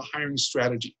do we have a hiring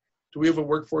strategy? Do we have a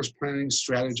workforce planning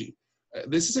strategy?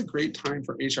 This is a great time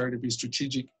for HR to be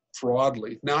strategic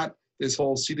broadly, not this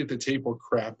whole seat at the table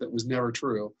crap that was never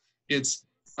true. It's,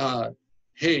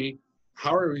 hey,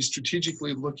 how are we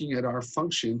strategically looking at our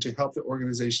function to help the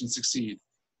organization succeed?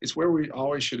 It's where we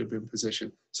always should have been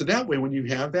positioned. So that way, when you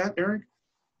have that, Eric,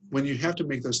 when you have to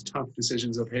make those tough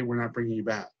decisions of, hey, we're not bringing you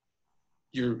back,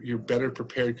 you're better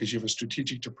prepared because you have a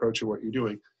strategic approach to what you're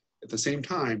doing. At the same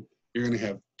time, you're going to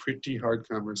have pretty hard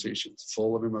conversations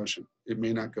full of emotion. It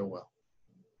may not go well.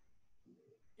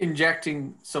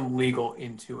 Injecting some legal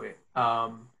into it.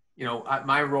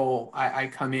 My role, I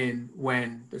come in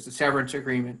when there's a severance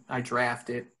agreement, I draft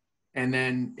it. And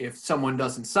then if someone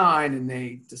doesn't sign and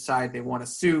they decide they want to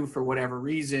sue for whatever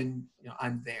reason,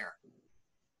 I'm there.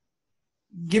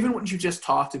 Given what you just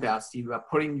talked about, Steve, about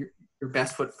putting your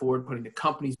best foot forward, putting the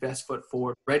company's best foot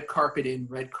forward, red carpet in,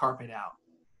 red carpet out,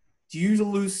 do you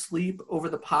lose sleep over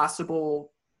the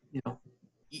possible,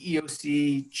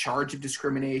 EEOC charge of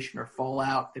discrimination or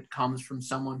fallout that comes from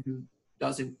someone who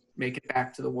doesn't make it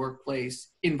back to the workplace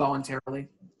involuntarily?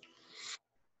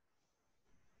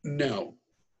 No.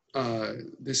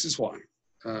 This is why.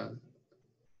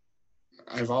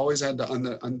 I've always had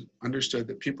to understood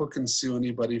that people can sue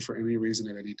anybody for any reason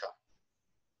at any time.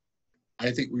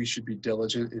 I think we should be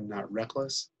diligent and not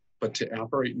reckless, but to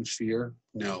operate in fear,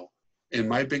 no. And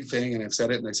my big thing, and I've said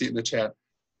it and I see it in the chat,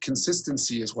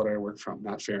 consistency is what I work from,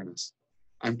 not fairness.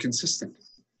 I'm consistent.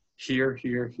 Here,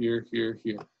 here, here, here,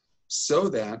 here. So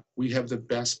that we have the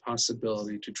best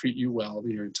possibility to treat you well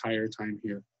your entire time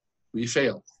here. We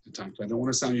fail at times. I don't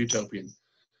want to sound utopian,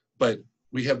 but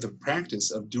we have the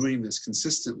practice of doing this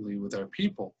consistently with our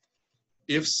people.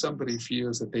 If somebody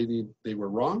feels that they were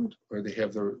wronged or they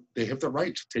have the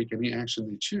right to take any action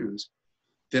they choose,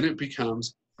 then it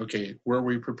becomes, okay, were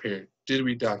we prepared? Did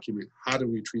we document? How do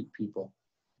we treat people?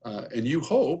 And you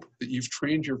hope that you've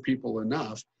trained your people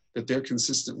enough that they're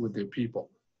consistent with their people.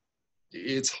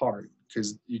 It's hard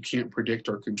because you can't predict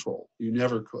or control. You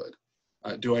never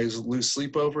could. Do I lose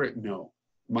sleep over it? No.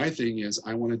 My thing is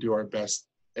I want to do our best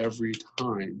every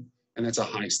time, and that's a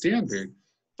high standard.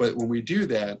 But when we do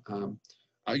that,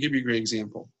 I'll give you a great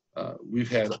example.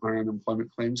 We've had our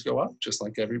unemployment claims go up just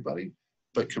like everybody,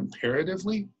 but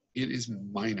comparatively, it is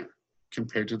minor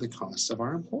compared to the costs of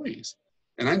our employees.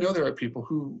 And I know there are people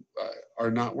who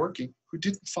are not working who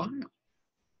didn't file,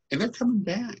 and they're coming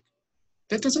back.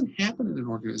 That doesn't happen in an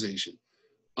organization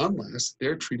unless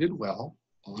they're treated well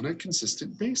on a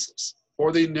consistent basis,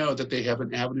 or they know that they have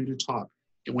an avenue to talk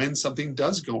when something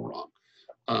does go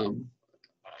wrong.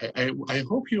 I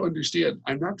hope you understand,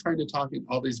 I'm not trying to talk in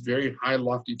all these very high,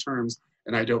 lofty terms,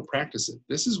 and I don't practice it.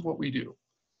 This is what we do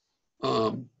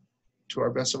to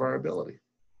our best of our ability.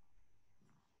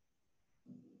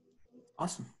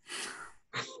 Awesome.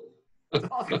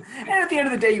 Awesome. And at the end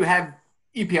of the day, you have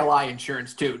EPLI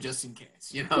insurance too, just in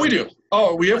case. We do.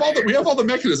 Oh, we have all the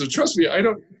mechanisms. Trust me, I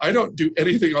don't do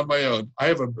anything on my own. I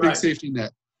have a big safety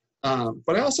net.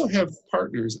 But I also have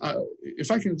partners. If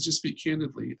I can just speak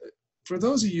candidly, for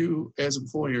those of you as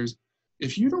employers,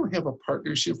 if you don't have a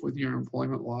partnership with your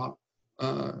employment law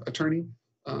attorney,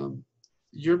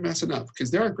 you're messing up,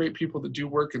 because there are great people that do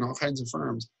work in all kinds of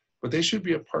firms, but they should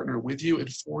be a partner with you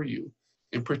and for you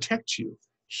and protect you,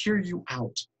 hear you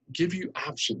out, give you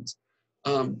options,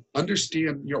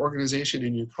 understand your organization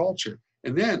and your culture.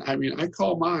 And then, I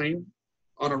call mine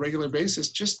on a regular basis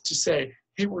just to say,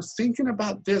 hey, we're thinking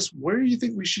about this. Where do you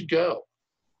think we should go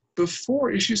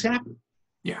before issues happen?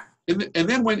 Yeah. And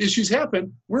then when issues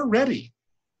happen, we're ready.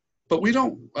 But we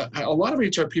don't, a lot of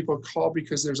HR people call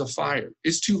because there's a fire.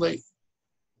 It's too late.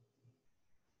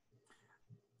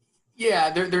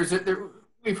 Yeah,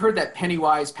 we've heard that penny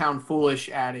wise, pound foolish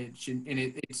adage, and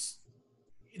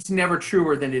it's never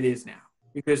truer than it is now,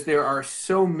 because there are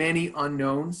so many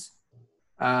unknowns.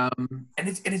 And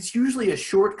it's usually a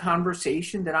short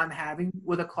conversation that I'm having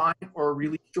with a client, or a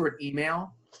really short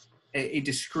email, a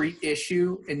discrete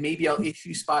issue, and maybe I'll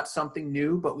issue spot something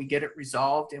new, but we get it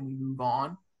resolved and we move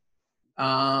on.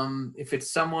 If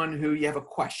it's someone who you have a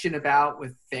question about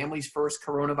with Families First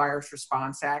Coronavirus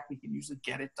Response Act, we can usually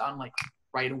get it done like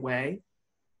right away.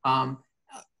 I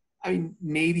mean,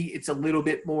 maybe it's a little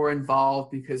bit more involved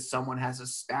because someone has a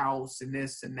spouse and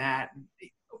this and that,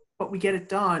 but we get it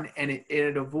done, and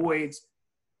it avoids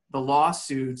the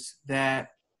lawsuits that,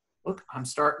 look, I'm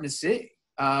starting to see,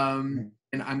 and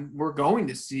we're going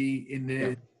to see in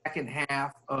the second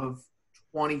half of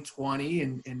 2020,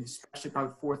 and especially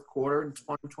probably fourth quarter in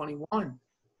 2021,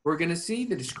 we're going to see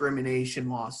the discrimination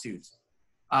lawsuits.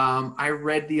 I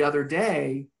read the other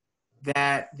day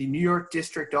that the New York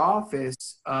District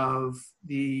Office of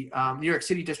the New York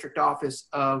City District Office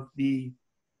of the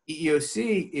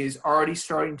EEOC is already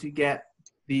starting to get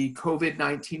the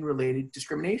COVID-19 related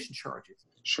discrimination charges.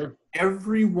 Sure.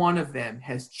 Every one of them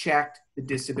has checked the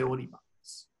disability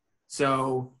box.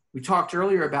 So we talked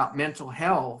earlier about mental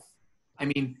health. I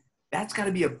mean, that's got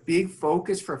to be a big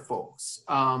focus for folks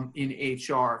in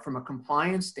HR from a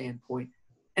compliance standpoint.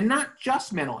 And not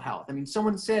just mental health. I mean,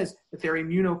 someone says that they're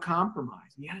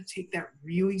immunocompromised. You got to take that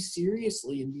really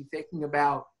seriously and be thinking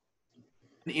about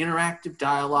an interactive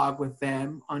dialogue with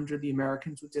them under the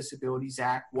Americans with Disabilities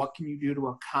Act. What can you do to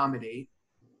accommodate?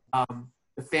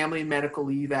 The Family and Medical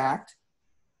Leave Act,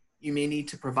 you may need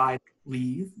to provide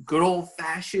leave. Good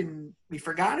old-fashioned, we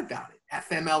forgot about it,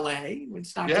 FMLA.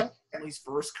 It's not just Families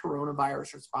First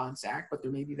Coronavirus Response Act, but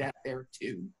there may be that there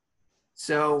too.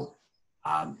 So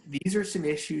these are some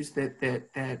issues that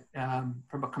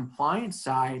from a compliance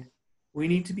side, we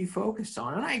need to be focused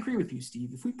on. And I agree with you,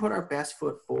 Steve. If we put our best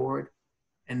foot forward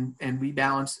and we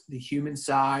balance the human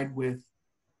side with,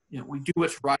 we do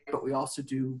what's right, but we also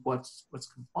do what's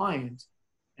compliant,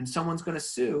 and someone's going to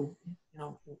sue,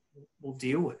 we'll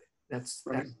deal with it. That's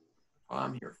what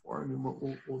I'm here for. I mean,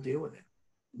 we'll deal with it.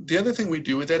 The other thing we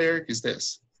do with that, Eric, is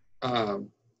this.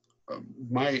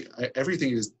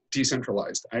 Everything is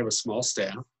decentralized. I have a small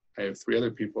staff. I have three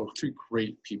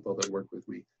great people that work with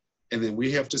me. And then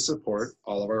we have to support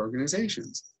all of our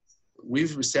organizations.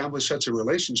 We've established such a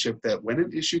relationship that when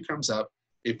an issue comes up,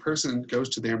 a person goes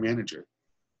to their manager.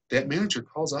 That manager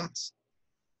calls us.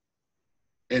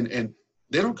 And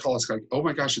they don't call us like, oh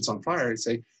my gosh, it's on fire. They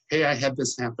say, hey, I had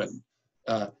this happen.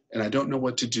 And I don't know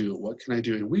what to do. What can I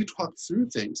do? And we talk through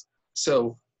things.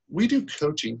 So we do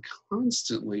coaching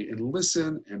constantly and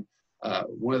listen. And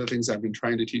one of the things I've been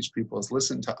trying to teach people is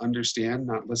listen to understand,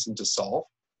 not listen to solve.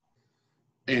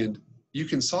 And you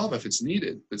can solve if it's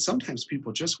needed, but sometimes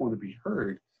people just want to be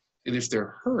heard. And if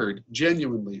they're heard,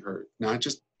 genuinely heard, not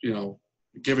just,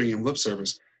 giving them lip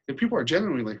service. If people are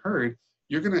genuinely heard,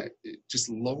 you're going to just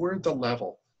lower the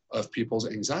level of people's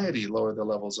anxiety, lower the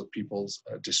levels of people's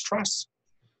distrust.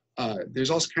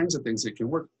 There's all kinds of things that can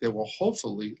work that will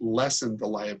hopefully lessen the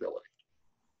liability.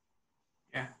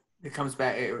 Yeah, it comes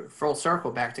back full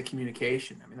circle back to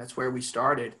communication. I mean, that's where we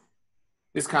started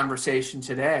this conversation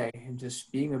today, and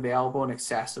just being available and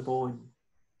accessible and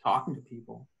talking to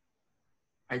people.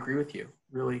 I agree with you.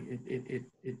 Really,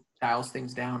 it dials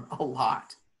things down a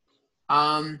lot.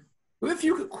 We have a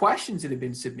few questions that have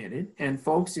been submitted, and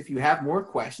folks, if you have more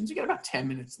questions, you got about 10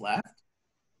 minutes left.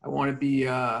 I want to be,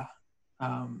 I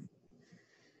want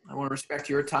to respect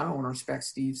your time. I want to respect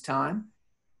Steve's time.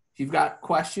 If you've got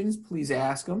questions, please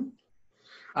ask them.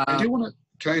 I do want to,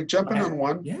 can I jump in on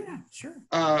one? Yeah, sure.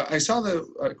 I saw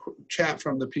the chat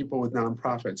from the people with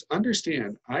nonprofits.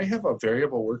 Understand, I have a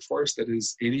variable workforce that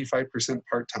is 85%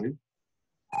 part-time.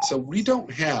 So we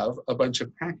don't have a bunch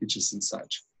of packages and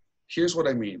such. Here's what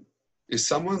I mean. If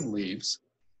someone leaves,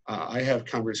 I have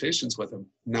conversations with them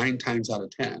 9 times out of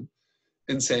 10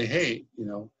 and say, hey,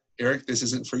 Eric, this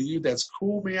isn't for you. That's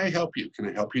cool. May I help you? Can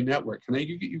I help you network? Can I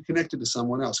get you connected to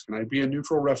someone else? Can I be a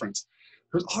neutral reference?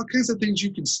 There's all kinds of things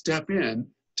you can step in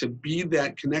to be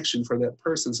that connection for that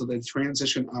person so they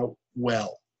transition out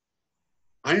well.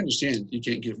 I understand you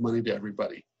can't give money to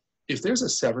everybody. If there's a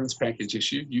severance package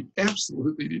issue, you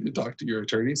absolutely need to talk to your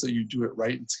attorney so you do it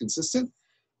right, it's consistent,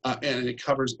 and it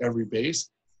covers every base.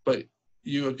 But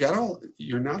you're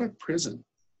not a prison.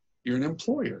 You're an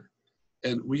employer.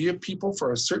 And we have people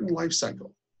for a certain life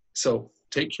cycle. So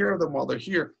take care of them while they're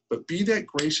here, but be that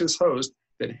gracious host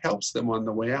that helps them on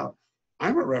the way out.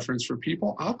 I'm a reference for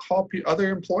people. I'll call other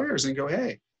employers and go,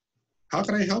 hey, how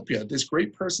can I help you? This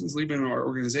great person's leaving our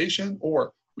organization,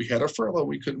 or we had a furlough,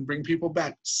 we couldn't bring people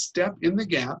back. Step in the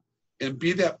gap and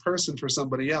be that person for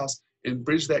somebody else. and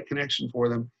bridge that connection for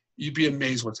them, you'd be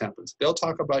amazed what happens. They'll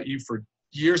talk about you for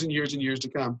years and years and years to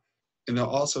come, and they'll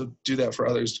also do that for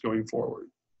others going forward.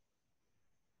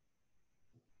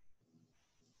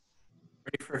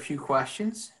 Ready for a few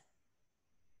questions?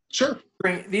 Sure.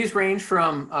 These range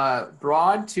from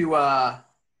broad to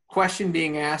question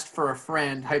being asked for a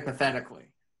friend, hypothetically.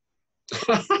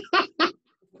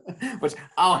 Which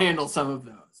I'll handle some of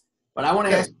those. But I want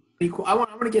to ask. I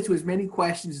want to get to as many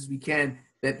questions as we can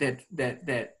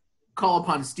that call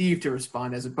upon Steve to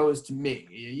respond, as opposed to me.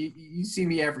 You see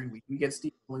me every week. We get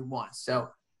Steve only once. So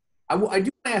I do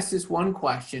want to ask this one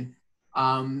question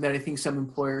that I think some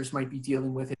employers might be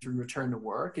dealing with as we return to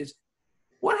work is,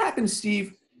 what happens,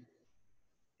 Steve,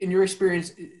 in your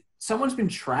experience? Someone's been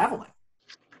traveling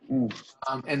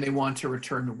and they want to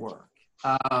return to work.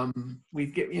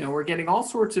 We're getting all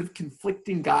sorts of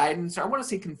conflicting guidance. I want to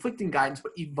say conflicting guidance,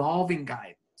 but evolving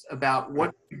guidance about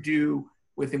what to do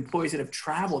with employees that have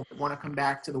traveled that want to come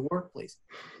back to the workplace.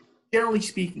 Generally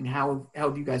speaking, how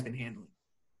have you guys been handling?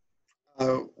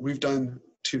 We've done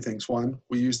two things. One,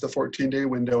 we use the 14-day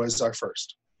window as our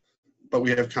first, but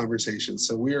we have conversations.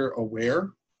 So we are aware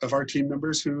of our team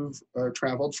members who've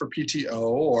traveled for PTO,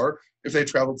 or if they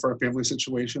traveled for a family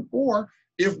situation, or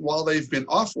if while they've been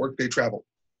off work, they traveled.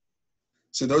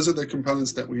 So those are the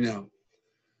components that we know.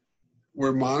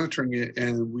 We're monitoring it,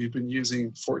 and we've been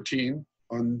using 14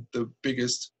 on the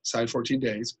biggest side, 14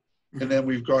 days. And then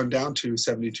we've gone down to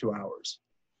 72 hours.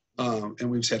 And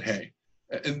we've said, hey,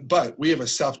 but we have a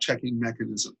self-checking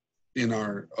mechanism in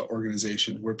our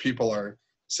organization where people are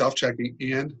self-checking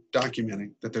and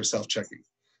documenting that they're self-checking.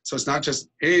 So it's not just,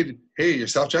 hey, you're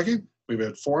self-checking. We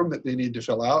have a form that they need to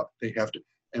fill out. They have to,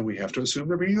 and we have to assume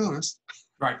they're being honest.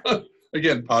 Right.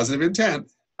 Again, positive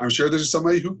intent. I'm sure there's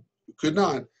somebody who could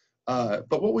not.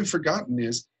 But what we've forgotten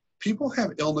is people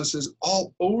have illnesses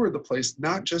all over the place,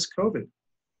 not just COVID.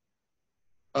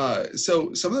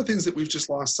 So some of the things that we've just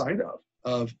lost sight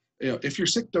of, if you're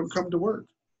sick, don't come to work.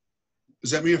 Does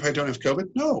that mean if I don't have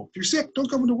COVID? No, if you're sick, don't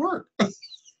come to work.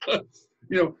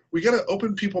 We got to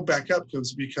open people back up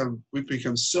because we've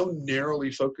become so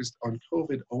narrowly focused on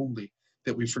COVID only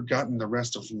that we've forgotten the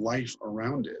rest of life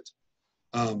around it.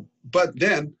 But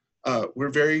then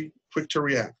we're very quick to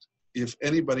react. If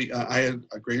anybody, I had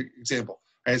a great example.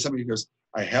 I had somebody who goes,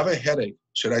 I have a headache.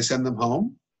 Should I send them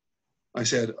home? I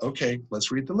said, okay, let's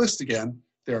read the list again.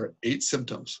 There are 8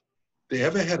 symptoms. They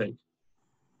have a headache.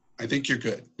 I think you're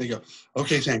good. They go,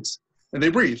 okay, thanks. And they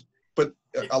breathe. But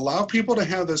allow people to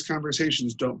have those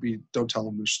conversations. Don't tell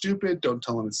them they're stupid. Don't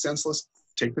tell them it's senseless.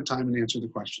 Take the time and answer the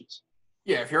questions.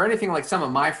 Yeah, if you're anything like some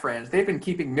of my friends, they've been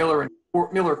keeping Miller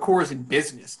Coors in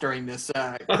business during this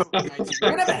COVID-19.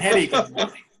 You're gonna have a headache in the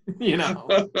morning,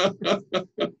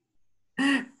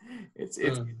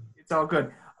 It's all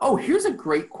good. Oh, here's a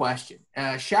great question.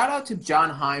 Shout out to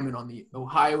John Hyman on the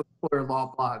Ohio Employer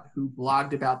Law blog, who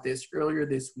blogged about this earlier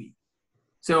this week.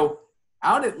 So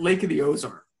out at Lake of the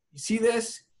Ozark, you see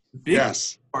this? Big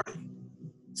party.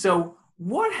 So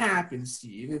what happens,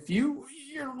 Steve, if you're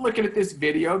looking at this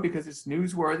video because it's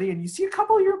newsworthy and you see a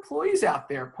couple of your employees out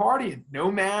there partying,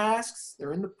 no masks,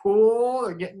 they're in the pool,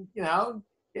 they're getting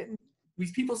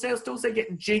these people still say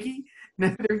getting jiggy,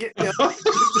 they're getting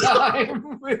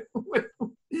time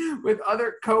with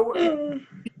other co-workers.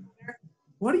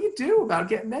 What do you do about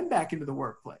getting them back into the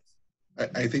workplace?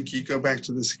 I think you go back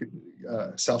to this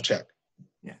self-check.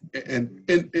 Yeah. And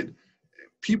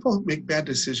people make bad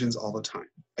decisions all the time.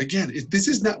 Again, this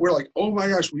is not, we're like, oh my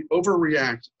gosh, we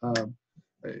overreact.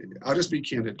 I'll just be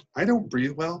candid. I don't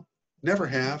breathe well, never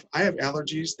have. I have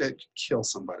allergies that kill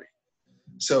somebody.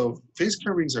 So face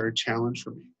coverings are a challenge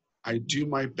for me. I do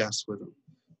my best with them.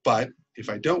 But if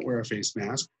I don't wear a face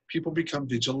mask, people become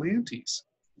vigilantes.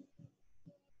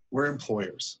 We're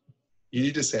employers. You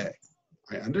need to say,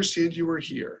 I understand you were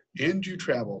here and you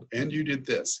traveled and you did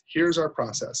this. Here's our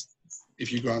process.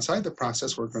 If you go outside the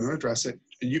process, we're going to address it,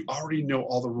 and you already know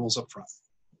all the rules up front.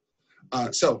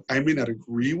 So I may not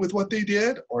agree with what they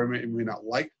did, or I may not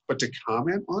like, but to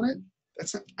comment on it,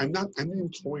 I'm the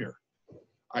employer.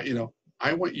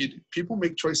 I want you people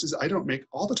make choices I don't make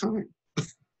all the time.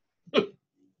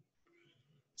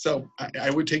 So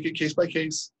I would take it case by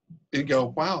case and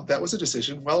go, wow, that was a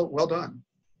decision. Well done.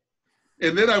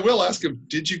 And then I will ask them,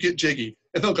 did you get jiggy?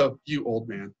 And they'll go, you old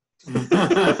man.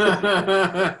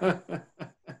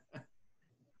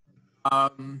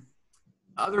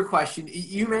 Other question.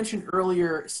 You mentioned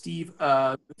earlier, Steve,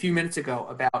 a few minutes ago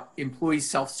about employees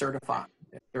self-certifying,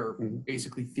 that they're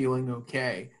basically feeling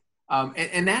okay.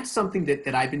 And that's something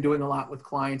that I've been doing a lot with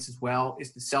clients as well,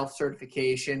 is the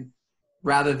self-certification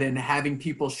rather than having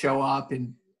people show up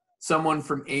and someone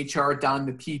from HR don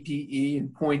the PPE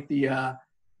and point the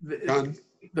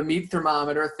meat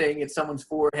thermometer thing at someone's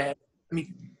forehead. I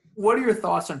mean, what are your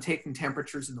thoughts on taking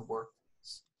temperatures in the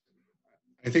workplace?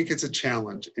 I think it's a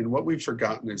challenge. And what we've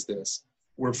forgotten is this.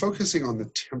 We're focusing on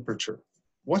the temperature.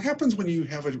 What happens when you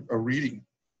have a reading?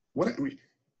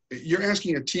 You're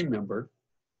asking a team member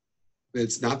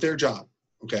that's not their job,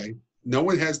 okay? No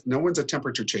one's a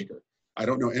temperature taker. I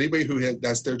don't know anybody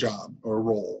that's their job or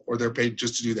role, or they're paid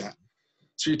just to do that.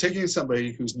 So you're taking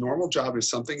somebody whose normal job is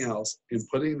something else and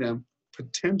putting them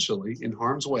potentially in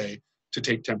harm's way to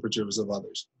take temperatures of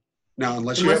others. Now,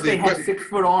 unless they have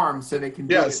 6-foot arms so they can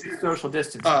do it social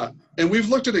distance. And we've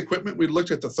looked at equipment. We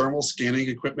looked at the thermal scanning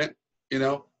equipment, and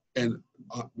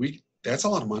that's a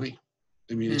lot of money.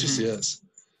 I mean, it just is.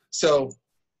 So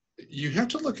you have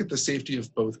to look at the safety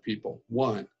of both people.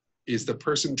 One, is the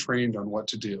person trained on what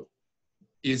to do?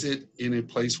 Is it in a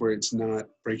place where it's not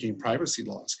breaking privacy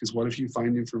laws? Because what if you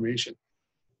find information?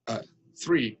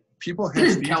 3, people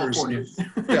have fevers.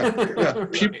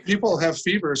 People have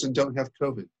fevers and don't have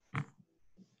COVID.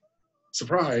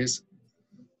 Surprise.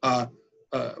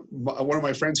 One of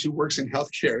my friends who works in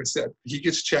healthcare said he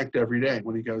gets checked every day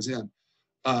when he goes in.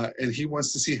 And he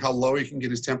wants to see how low he can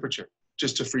get his temperature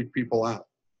just to freak people out.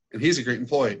 And he's a great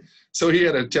employee. So he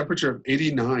had a temperature of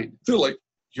 89. They're like,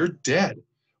 you're dead.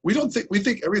 We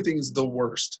think everything is the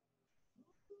worst.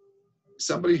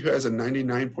 Somebody who has a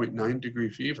 99.9 degree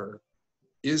fever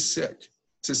is sick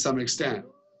to some extent.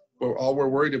 But all we're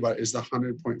worried about is the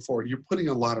 100.4. You're putting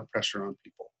a lot of pressure on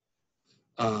people.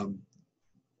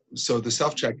 So the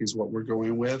self-check is what we're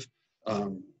going with.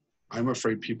 I'm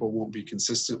afraid people won't be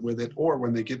consistent with it, or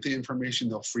when they get the information,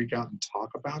 they'll freak out and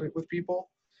talk about it with people.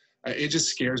 It just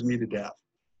scares me to death.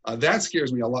 That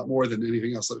scares me a lot more than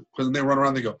anything else. When they run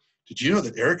around, they go, did you know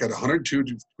that Eric had 102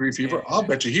 degree fever? I'll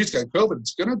bet you he's got COVID.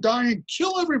 It's going to die and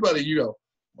kill everybody. You go,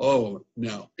 oh,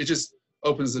 no. It just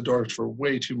opens the door for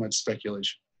way too much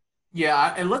speculation.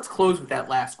 Yeah, and let's close with that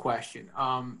last question.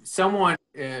 Someone,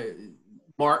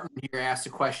 Martin here, asked a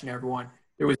question to everyone.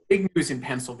 There was big news in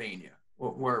Pennsylvania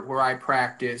where I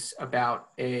practice about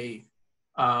a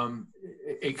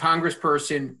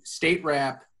congressperson, state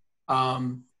rep,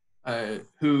 who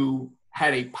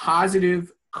had a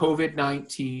positive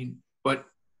COVID-19, but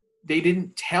they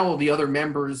didn't tell the other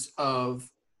members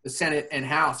of the Senate and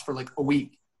House for like a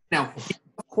week. Now, he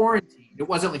was quarantined. It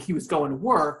wasn't like he was going to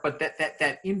work, but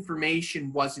that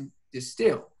information wasn't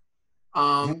distilled.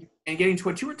 And getting to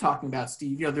what you were talking about,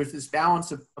 Steve, there's this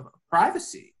balance of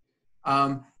privacy.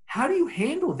 How do you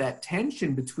handle that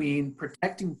tension between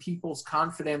protecting people's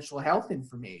confidential health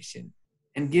information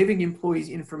and giving employees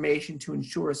information to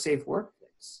ensure a safe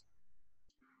workplace?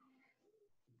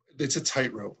 It's a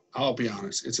tightrope. I'll be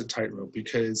honest. It's a tightrope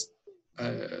because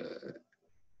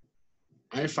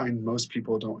I find most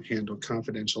people don't handle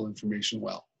confidential information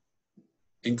well,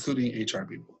 including HR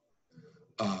people.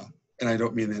 And I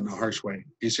don't mean that in a harsh way.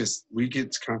 It's just we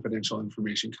get confidential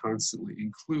information constantly,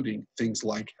 including things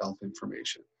like health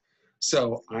information.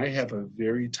 So I have a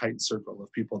very tight circle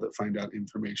of people that find out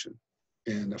information.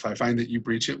 And if I find that you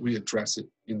breach it, we address it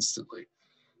instantly.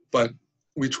 But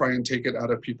we try and take it out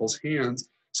of people's hands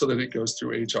so that it goes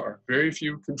through HR. Very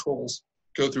few controls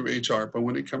go through HR, but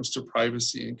when it comes to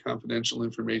privacy and confidential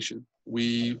information,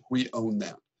 we own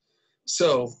that.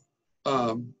 So,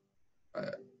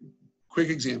 quick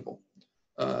example.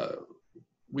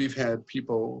 We've had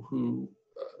people who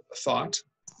thought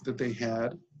that they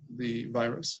had the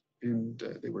virus and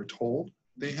they were told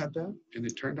they had that, and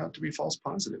it turned out to be false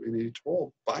positive, and they were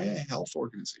told by a health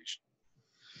organization.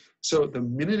 So the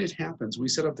minute it happens, we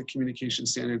set up the communication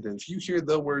standard that if you hear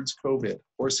the words COVID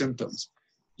or symptoms,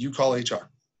 you call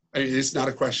HR. I mean, it's not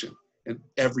a question, and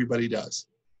everybody does.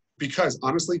 Because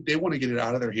honestly, they want to get it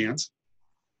out of their hands.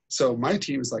 So my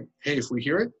team is like, hey, if we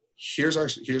hear it, here's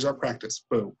our practice,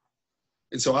 boom.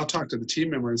 And so I'll talk to the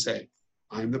team member and say,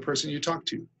 I'm the person you talk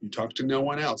to. You talk to no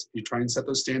one else. You try and set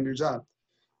those standards up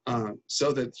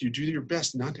so that you do your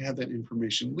best not to have that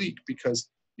information leak, because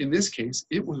in this case,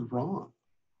 it was wrong.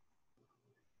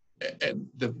 And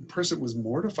the person was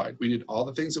mortified. We did all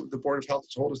the things that the Board of Health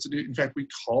told us to do. In fact, we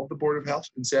called the Board of Health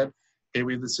and said, hey,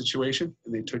 we have this situation,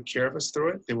 and they took care of us through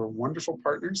it. They were wonderful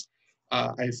partners.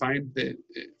 I find that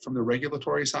from the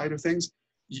regulatory side of things,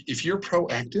 if you're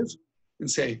proactive and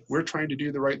say, we're trying to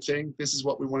do the right thing, this is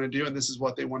what we want to do, and this is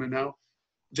what they want to know,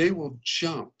 they will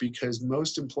jump, because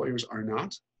most employers are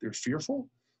not. They're fearful.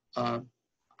 I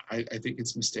think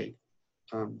it's a mistake.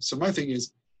 So my thing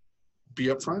is, be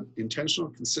upfront, intentional,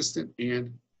 consistent,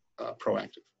 and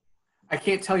proactive. I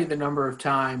can't tell you the number of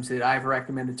times that I've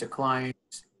recommended to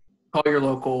clients, Call your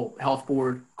local health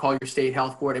board, call your state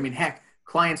health board. I mean, heck,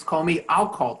 clients call me, I'll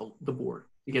call the board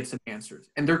to get some answers.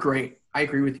 And they're great. I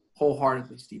agree with you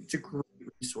wholeheartedly, Steve. It's a great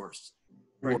resource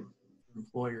for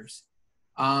employers.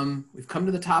 We've come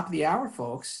to the top of the hour,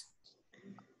 folks.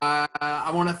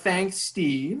 I want to thank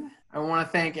Steve. I want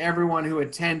to thank everyone who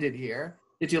attended here.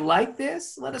 Did you like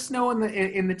this? Let us know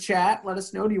in the chat. Let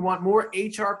us know. Do you want more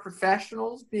HR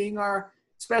professionals being our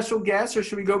special guests, or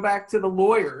should we go back to the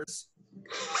lawyers?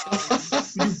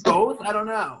 Do both? I don't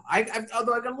know.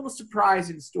 Although I got a little surprise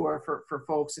in store for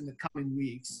folks in the coming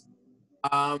weeks.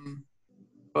 Yeah,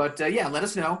 let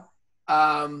us know.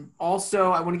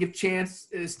 Also, I want to give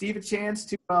Steve a chance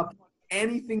to plug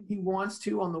anything he wants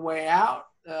to on the way out.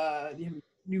 You have a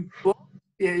new book.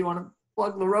 Yeah, you want to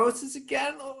plug LaRosa's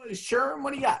again? SHRM,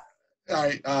 what do you got? All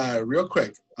right, real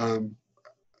quick.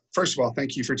 First of all,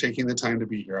 thank you for taking the time to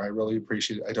be here. I really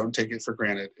appreciate it. I don't take it for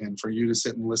granted. And for you to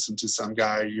sit and listen to some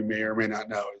guy you may or may not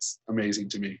know is amazing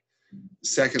to me.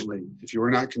 Secondly, if you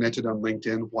are not connected on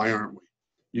LinkedIn, why aren't we?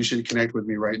 You should connect with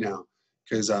me right now.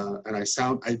 Because, I'm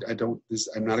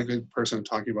not a good person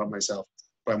talking about myself,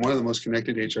 but I'm one of the most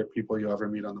connected HR people you'll ever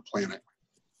meet on the planet.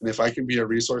 And if I can be a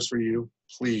resource for you,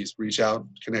 please reach out,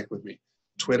 connect with me.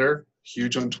 Twitter,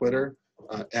 huge on Twitter,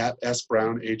 at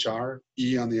SBrowneHR,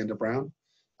 E on the end of Brown.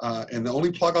 And the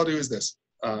only plug I'll do is this.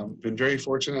 Been very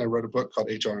fortunate. I wrote a book called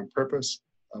HR on Purpose,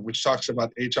 which talks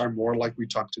about HR more like we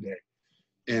talk today.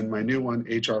 And my new one,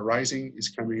 HR Rising, is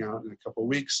coming out in a couple of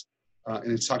weeks.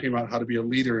 And it's talking about how to be a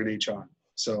leader in HR.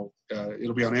 So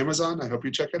it'll be on Amazon. I hope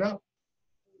you check it out.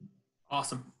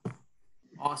 Awesome.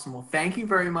 Awesome. Well, thank you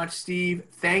very much, Steve.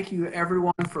 Thank you,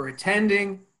 everyone, for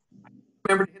attending.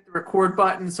 Remember to hit the record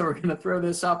button. So we're going to throw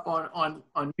this up on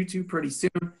YouTube pretty soon.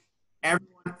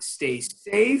 Everyone, stay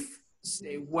safe,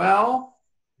 stay well,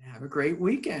 and have a great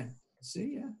weekend.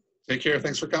 See ya. Take care.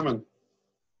 Thanks for coming.